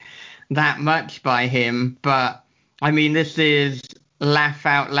read that much by him, but I mean, this is laugh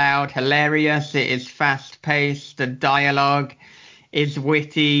out loud hilarious. It is fast paced. The dialogue is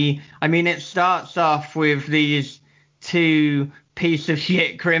witty. I mean, it starts off with these two piece of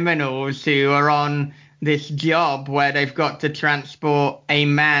shit criminals who are on this job where they've got to transport a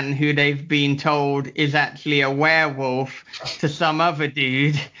man who they've been told is actually a werewolf to some other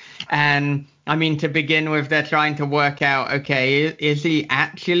dude. And I mean, to begin with, they're trying to work out, okay, is he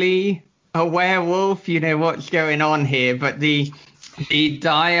actually a werewolf? You know, what's going on here? But the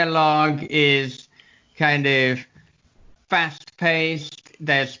dialogue is kind of fast paced.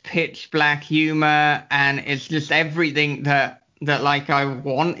 There's pitch black humor, and it's just everything that like I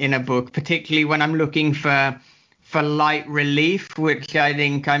want in a book, particularly when I'm looking for light relief, which I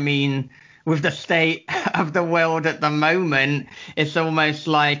think, I mean, with the state of the world at the moment, it's almost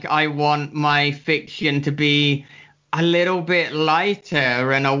like I want my fiction to be a little bit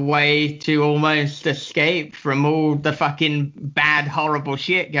lighter and a way to almost escape from all the fucking bad, horrible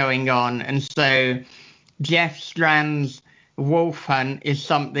shit going on. And so Jeff Strand's Wolf Hunt is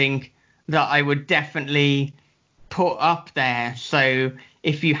something that I would definitely put up there. So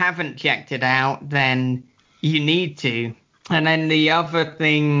if you haven't checked it out, then you need to. And then the other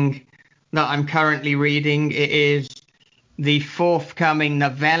thing that I'm currently reading is the forthcoming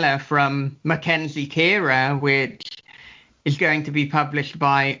novella from Mackenzie Kira, which is going to be published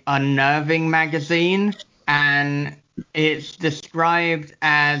by Unnerving magazine, and it's described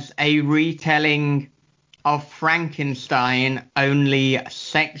as a retelling of Frankenstein, only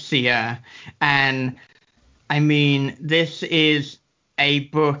sexier. And I mean, this is a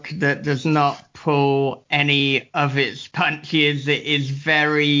book that does not pull any of its punches. It is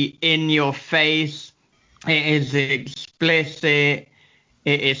very in your face. It is explicit.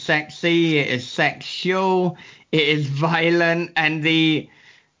 It is sexy. It is sexual. It is violent. And the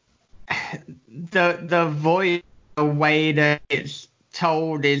voice, the way that it's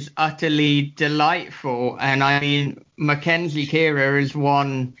told is utterly delightful. And I mean, Mackenzie Kira is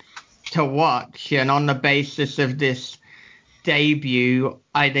one to watch, and on the basis of this debut,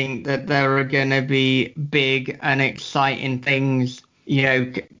 I think that there are going to be big and exciting things, you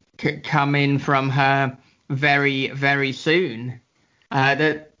know, coming from her very, very soon.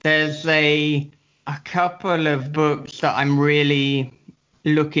 There's a couple of books that I'm really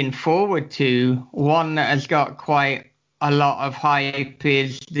looking forward to. One that has got quite a lot of hype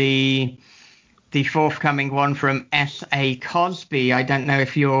is the forthcoming one from S.A. Cosby. I don't know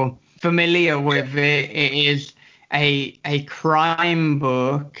if you're familiar with it. It is a crime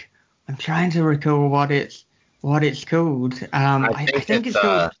book. I'm trying to recall what it's called. I think it's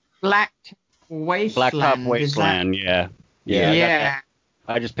called Black Wasteland. Blacktop Wasteland. Yeah.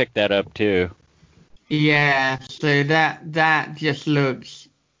 I just picked that up too. Yeah. So that just looks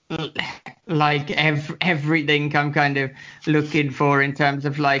like everything I'm kind of looking for in terms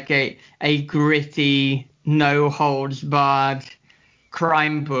of like a gritty, no holds barred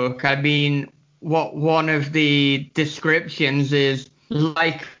crime book. I mean, what one of the descriptions is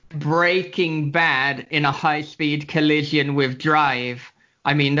like Breaking Bad in a high-speed collision with Drive.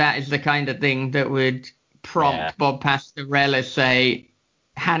 I mean, that is the kind of thing that would prompt Bob Pastorella say,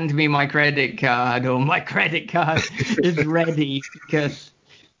 hand me my credit card, or my credit card is ready, because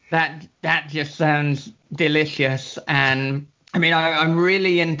that just sounds delicious. And I mean, I'm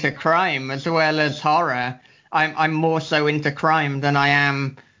really into crime as well as horror. I'm more so into crime than I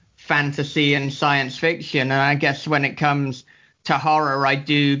am fantasy and science fiction. And I guess when it comes to horror, I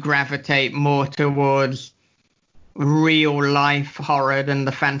do gravitate more towards real life horror than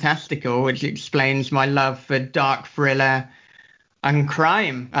the fantastical, which explains my love for dark thriller and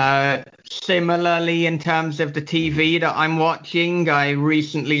crime. Similarly, in terms of the TV that I'm watching, I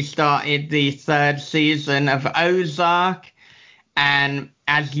recently started the 3rd season of Ozark. And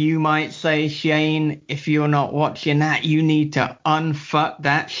as you might say, Shane, if you're not watching that, you need to unfuck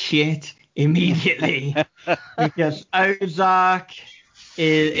that shit immediately. Because Ozark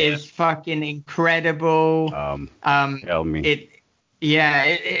is fucking incredible. Tell me.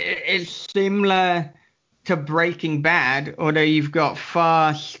 It's similar to Breaking Bad, although you've got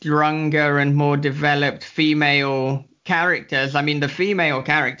far stronger and more developed female characters. I mean, the female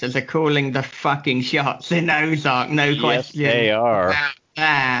characters are calling the fucking shots in Ozark, no question. Yes, they are. About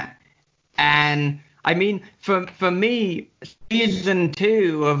that. And I mean, for me, season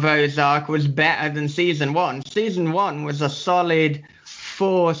 2 of Ozark was better than season 1. Season 1 was a solid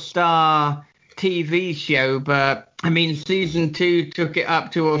 4-star TV show, but I mean, season 2 took it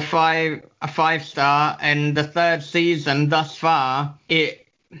up to a 5-star, and the 3rd season thus far,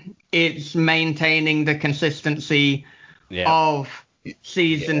 it's maintaining the consistency of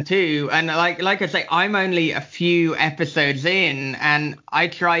season 2. And like I say, I'm only a few episodes in, and I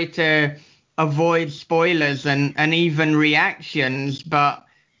try to avoid spoilers and even reactions, but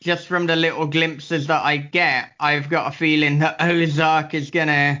just from the little glimpses that I get, I've got a feeling that Ozark is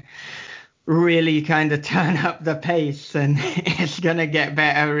gonna really kind of turn up the pace, and it's gonna get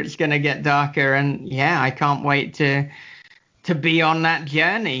better, it's gonna get darker, and yeah, I can't wait to be on that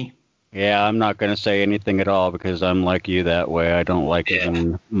journey. Yeah, I'm not going to say anything at all because I'm like you that way. I don't like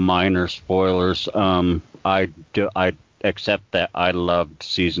even minor spoilers. I accept that I loved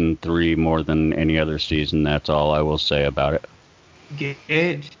season 3 more than any other season. That's all I will say about it.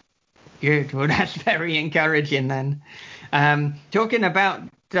 Good. Well, that's very encouraging then. Talking about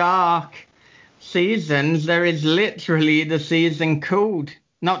dark seasons, there is literally the season called,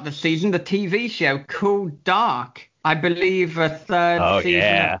 not the season, the TV show called Dark. I believe a 3rd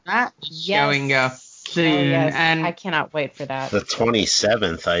season of that is going up soon. Yes. And I cannot wait for that. The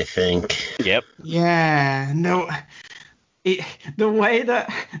 27th, I think. Yep. Yeah, no. The way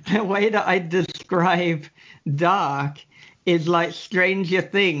that I describe Dark is like Stranger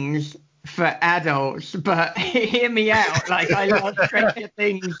Things for adults, but hear me out. Like, I love Stranger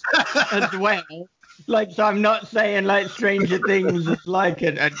Things as well. Like, so I'm not saying like Stranger Things is like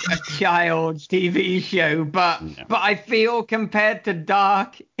a child's TV show, but I feel compared to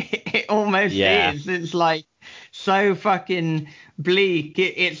Dark, it almost is. It's like so fucking bleak.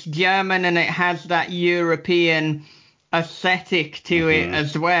 It's German and it has that European aesthetic to it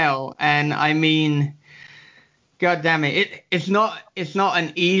as well. And I mean, God damn it. It's not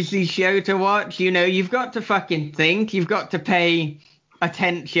an easy show to watch. You know, you've got to fucking think. You've got to pay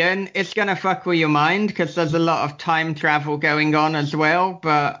attention. It's going to fuck with your mind because there's a lot of time travel going on as well.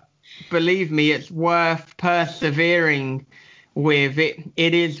 But believe me, it's worth persevering with.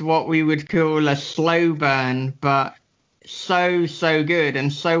 It is what we would call a slow burn, but so good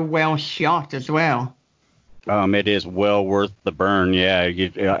and so well shot as well. It is well worth the burn.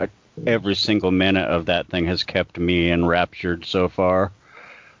 Yeah, every single minute of that thing has kept me enraptured so far.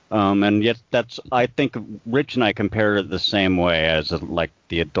 And yet I think Rich and I compared it the same way as like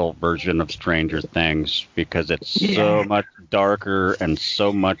the adult version of Stranger Things, because it's so much darker and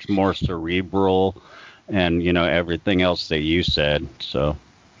so much more cerebral and, you know, everything else that you said. So.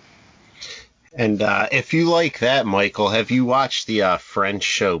 And if you like that, Michael, have you watched the French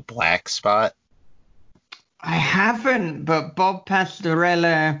show Black Spot? I haven't, but Bob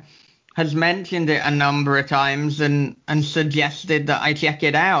Pastorella has mentioned it a number of times and suggested that I check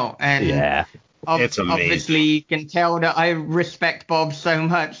it out. And it's amazing. Obviously, you can tell that I respect Bob so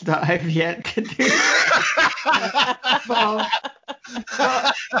much that I've yet to do that. But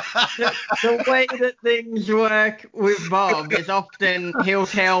the way that things work with Bob is often he'll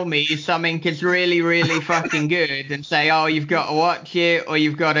tell me something is really, really fucking good and say, oh, you've got to watch it or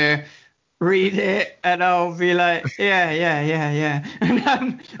you've got to read it, and I'll be like, yeah.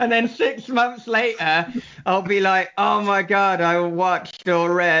 And then 6 months later, I'll be like, oh my God, I watched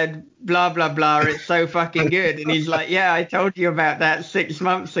or read blah, blah, blah. It's so fucking good. And he's like, yeah, I told you about that 6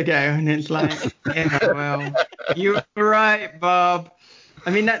 months ago. And it's like, yeah, well, you're right, Bob. I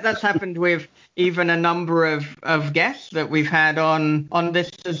mean, that's happened with even a number of guests that we've had on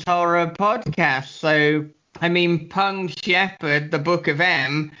This Is Horror podcast. So, I mean, Pung Shepherd, the Book of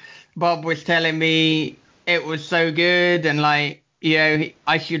M, Bob was telling me it was so good and like, you know,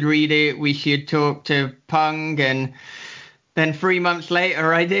 I should read it. We should talk to Pung. And then 3 months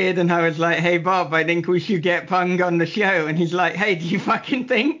later I did, and I was like, hey, Bob, I think we should get Pung on the show. And he's like, hey, do you fucking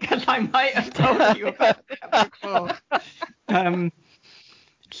think? Because I might have told you about that before.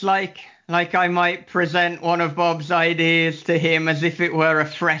 It's like I might present one of Bob's ideas to him as if it were a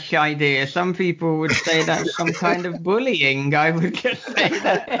fresh idea. Some people would say that's some kind of bullying. I would just say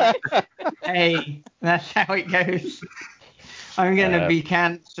that, hey, that's how it goes. I'm going to be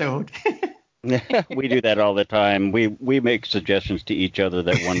cancelled. We do that all the time. We make suggestions to each other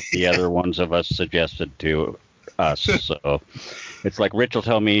that one of the other ones of us suggested to us. So it's like Rich will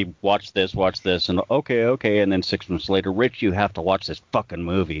tell me, watch this, and okay. And then 6 months later, Rich, you have to watch this fucking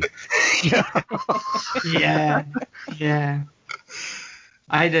movie. Yeah.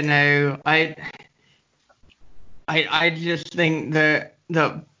 I don't know. I just think that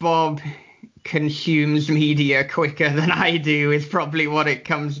Bob consumes media quicker than I do is probably what it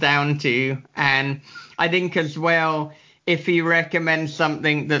comes down to. And I think as well, if he recommends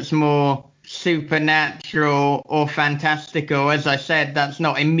something that's more supernatural or fantastical, as I said, that's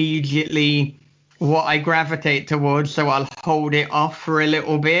not immediately what I gravitate towards, so I'll hold it off for a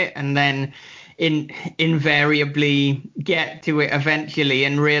little bit and then invariably get to it eventually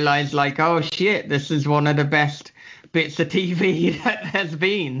and realize like, oh shit, this is one of the best bits of TV that has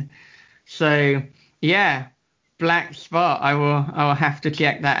been. So yeah, Black Spot, I will have to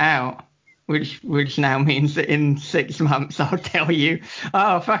check that out, which now means that in 6 months I'll tell you,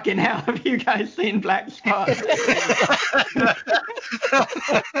 oh fucking hell, have you guys seen Black Spot?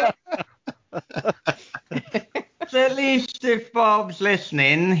 So at least if Bob's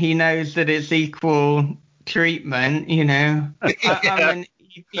listening, he knows that it's equal treatment, you know. I'm an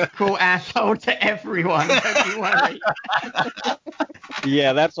equal asshole to everyone, don't you worry.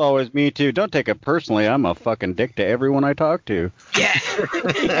 Yeah, that's always me too. Don't take it personally. I'm a fucking dick to everyone I talk to. Yeah,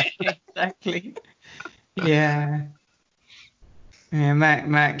 exactly. Yeah.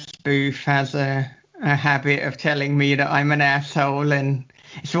 Max Booth has a habit of telling me that I'm an asshole, and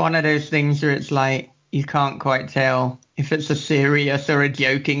it's one of those things where it's like you can't quite tell if it's a serious or a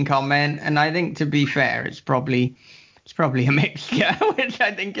joking comment. And I think, to be fair, it's probably a mixture, which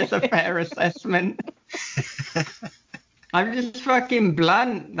I think is a fair assessment. I'm just fucking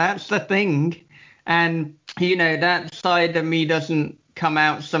blunt. That's the thing. And, you know, that side of me doesn't come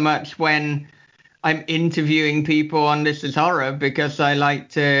out so much when I'm interviewing people on This Is Horror, because I like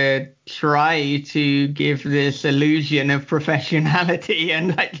to try to give this illusion of professionality,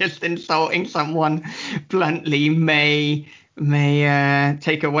 and like just insulting someone bluntly may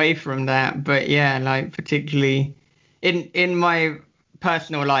take away from that. But yeah, like particularly in my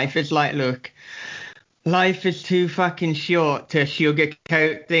personal life, it's like, look, life is too fucking short to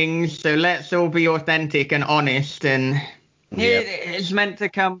sugarcoat things, so let's all be authentic and honest. And it's meant to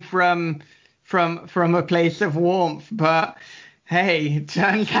come from a place of warmth, but hey, it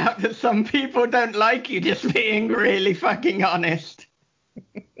turns out that some people don't like you just being really fucking honest.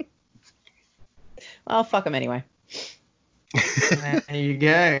 Well, fuck them anyway. There you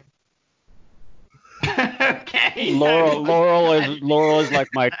go. Okay. Laurel is like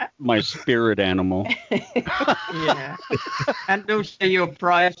my spirit animal. Yeah. And also your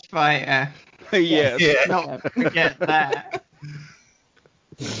prize fighter. Yes. Yeah. Not forget that.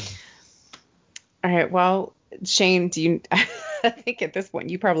 All right. Well, Shane, do you? I think at this point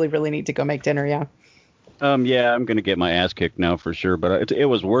you probably really need to go make dinner. Yeah. Yeah, I'm gonna get my ass kicked now for sure, but it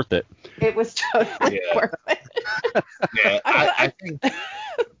was worth it. It was totally worth it. Yeah, I think.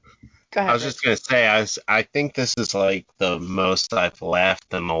 Go ahead, I was just gonna say, I think this is like the most I've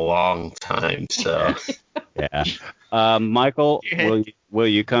laughed in a long time. So. Yeah. Michael, will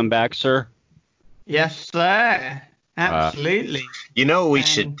you come back, sir? Yes, sir. Absolutely. You know what we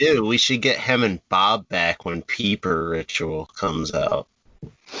should do? We should get him and Bob back when Peeper Ritual comes out.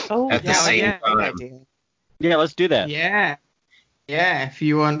 Oh, at the same time. Yeah, let's do that. Yeah. Yeah, if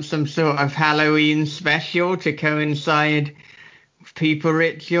you want some sort of Halloween special to coincide with Peeper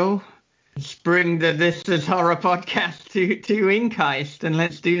Ritual, let's bring the This Is Horror podcast to Inkheist, and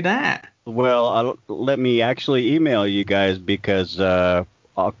let's do that. Well, let me actually email you guys, because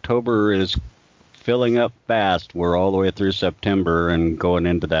October is filling up fast. We're all the way through September and going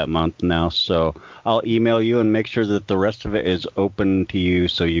into that month now. So I'll email you and make sure that the rest of it is open to you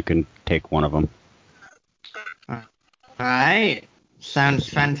so you can take one of them. All right. Sounds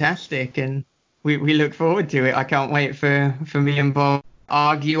fantastic, and we look forward to it. I can't wait for me and Bob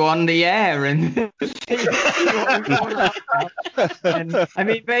argue on the air and see what we want about. And I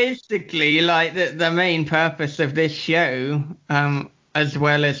mean, basically, like the main purpose of this show, as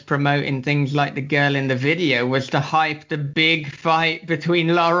well as promoting things like the girl in the video, was to hype the big fight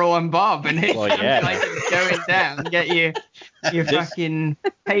between Laurel and Bob. And it sounds like it's going down. Get your fucking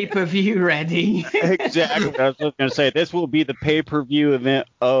pay-per-view ready. Exactly. I was just going to say, this will be the pay-per-view event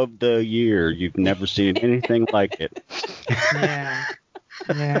of the year. You've never seen anything like it. Yeah.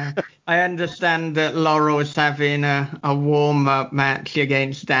 Yeah. I understand that Laurel's having a warm-up match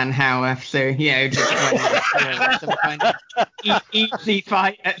against Dan Howarth, so, just some kind of easy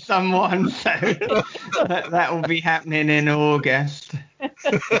fight at someone, so that will be happening in August.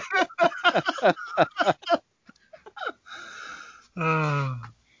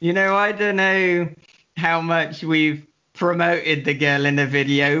 I don't know how much we've promoted the girl in the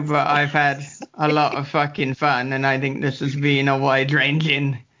video, but I've had a lot of fucking fun, and I think this has been a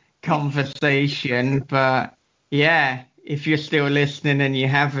wide-ranging conversation. But yeah, if you're still listening and you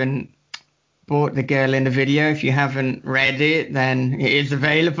haven't bought the girl in the video, if you haven't read it, then it is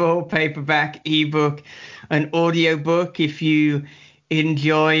available, paperback, ebook, and audiobook. If you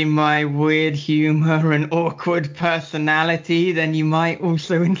enjoy my weird humor and awkward personality, then you might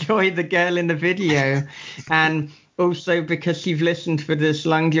also enjoy the girl in the video. And also, because you've listened for this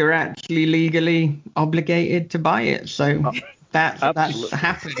long, you're actually legally obligated to buy it. So that's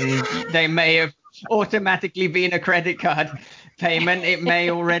happened. They may have automatically been a credit card payment. It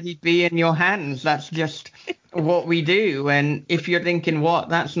may already be in your hands. That's just what we do. And if you're thinking, what,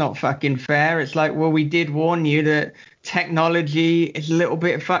 that's not fucking fair, it's like, well, we did warn you that technology is a little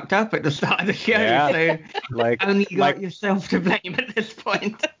bit fucked up at the start of the show. Yeah, so only got yourself to blame at this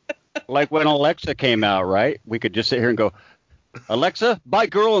point. Like when Alexa came out, right? We could just sit here and go, Alexa, buy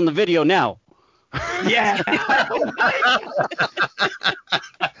girl in the video now. Yeah.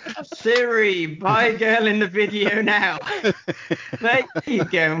 Siri, buy girl in the video now. There you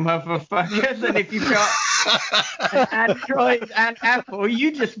go, motherfuckers. And if you've got an Android and Apple,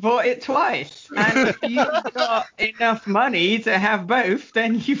 you just bought it twice. And if you've got enough money to have both,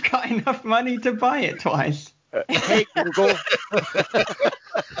 then you've got enough money to buy it twice. Hey, Google.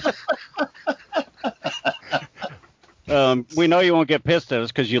 We know you won't get pissed at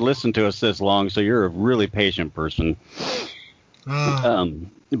us because you listened to us this long, so you're a really patient person.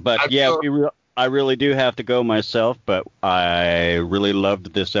 But yeah, I really do have to go myself, but I really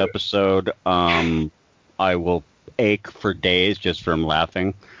loved this episode. I will ache for days just from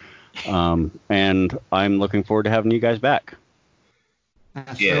laughing. And I'm looking forward to having you guys back.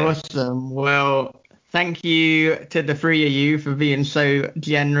 That's awesome. Well, thank you to the three of you for being so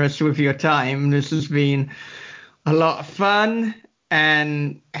generous with your time. This has been a lot of fun,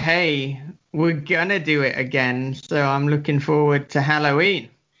 and hey, we're gonna do it again, so I'm looking forward to Halloween.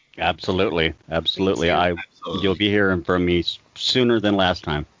 Absolutely. You'll be hearing from me sooner than last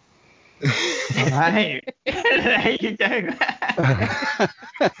time. All right. There you go.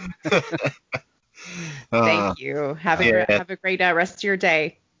 Thank you. Have a great rest of your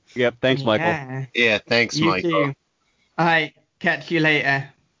day. Yep. Thanks, Michael. Yeah. Thanks, you Michael. Too. All right. Catch you later.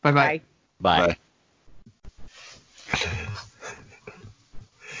 Bye-bye. Bye.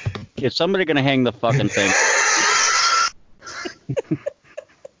 Is somebody going to hang the fucking thing?